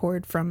umbilical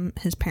cord from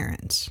his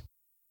parents.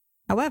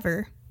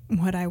 However,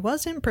 what I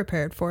wasn't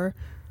prepared for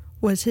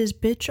was his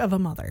bitch of a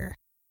mother.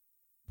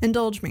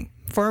 Indulge me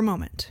for a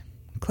moment.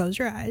 Close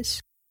your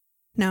eyes.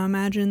 Now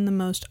imagine the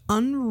most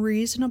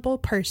unreasonable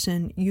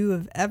person you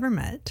have ever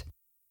met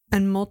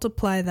and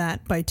multiply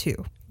that by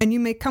 2, and you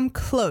may come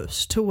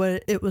close to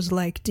what it was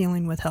like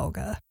dealing with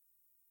Helga.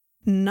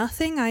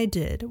 Nothing I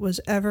did was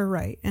ever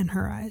right in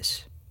her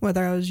eyes,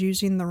 whether I was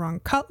using the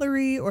wrong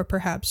cutlery or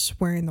perhaps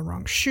wearing the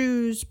wrong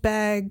shoes,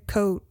 bag,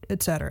 coat,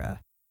 etc.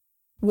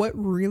 What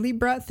really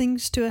brought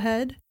things to a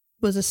head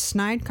was a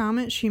snide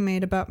comment she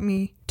made about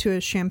me to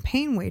a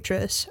champagne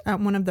waitress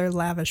at one of their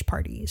lavish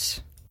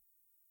parties.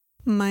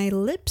 My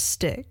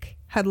lipstick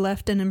had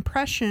left an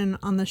impression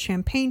on the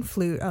champagne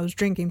flute I was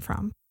drinking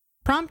from,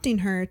 prompting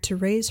her to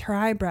raise her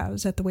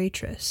eyebrows at the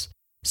waitress,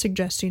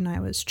 suggesting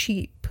I was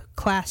cheap,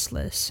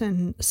 classless,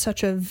 and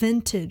such a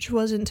vintage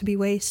wasn't to be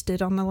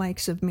wasted on the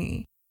likes of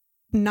me.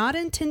 Not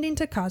intending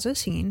to cause a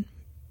scene,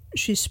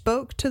 she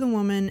spoke to the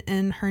woman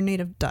in her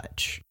native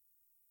Dutch.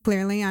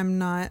 Clearly, I'm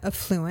not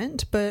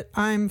affluent, but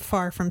I'm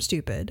far from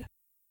stupid.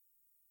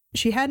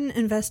 She hadn't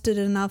invested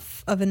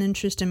enough of an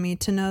interest in me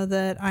to know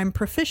that I'm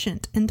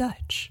proficient in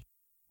Dutch.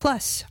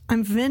 Plus,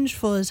 I'm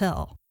vengeful as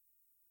hell.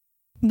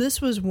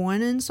 This was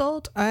one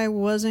insult I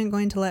wasn't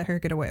going to let her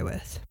get away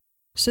with.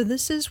 So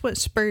this is what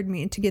spurred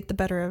me to get the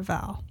better of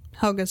Val,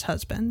 Helga's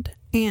husband,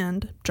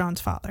 and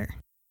John's father.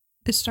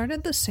 It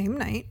started the same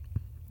night.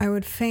 I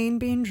would feign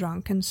being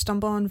drunk and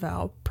stumble on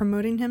Val,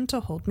 promoting him to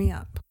hold me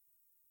up.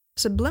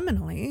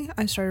 Subliminally,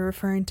 I started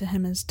referring to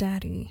him as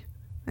Daddy,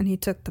 and he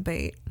took the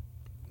bait.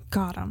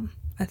 Got him,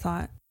 I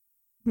thought.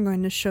 I'm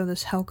going to show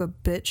this Helga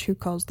bitch who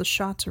calls the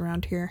shots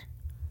around here.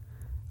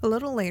 A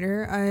little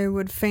later, I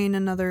would feign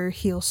another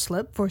heel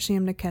slip, forcing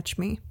him to catch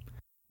me.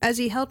 As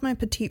he held my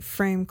petite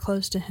frame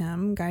close to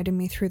him, guiding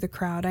me through the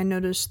crowd, I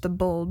noticed the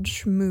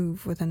bulge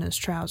move within his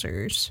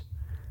trousers.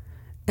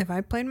 If I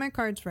played my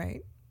cards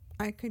right,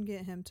 I could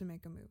get him to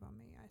make a move on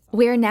me.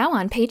 We're now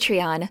on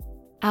Patreon.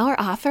 Our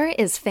offer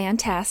is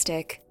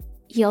fantastic.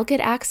 You'll get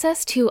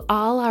access to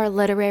all our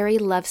literary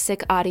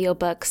lovesick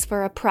audiobooks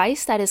for a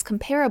price that is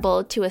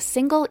comparable to a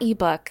single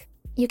ebook.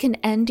 You can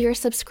end your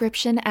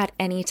subscription at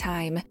any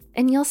time,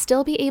 and you'll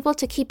still be able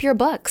to keep your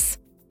books.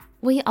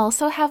 We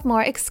also have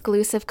more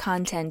exclusive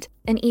content,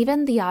 and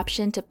even the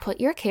option to put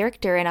your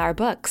character in our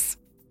books.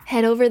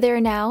 Head over there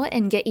now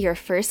and get your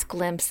first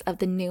glimpse of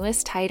the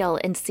newest title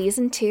in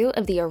Season 2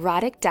 of the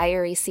Erotic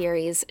Diary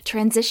series,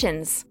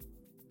 Transitions.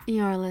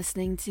 You're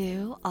listening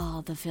to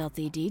All the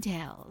Filthy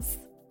Details.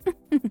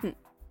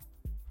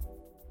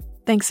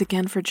 Thanks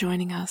again for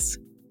joining us.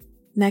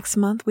 Next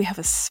month, we have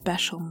a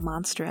special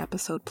monster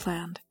episode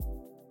planned.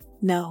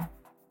 No,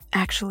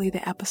 actually,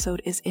 the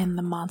episode is in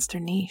the monster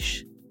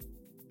niche.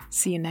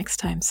 See you next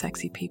time,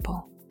 sexy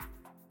people.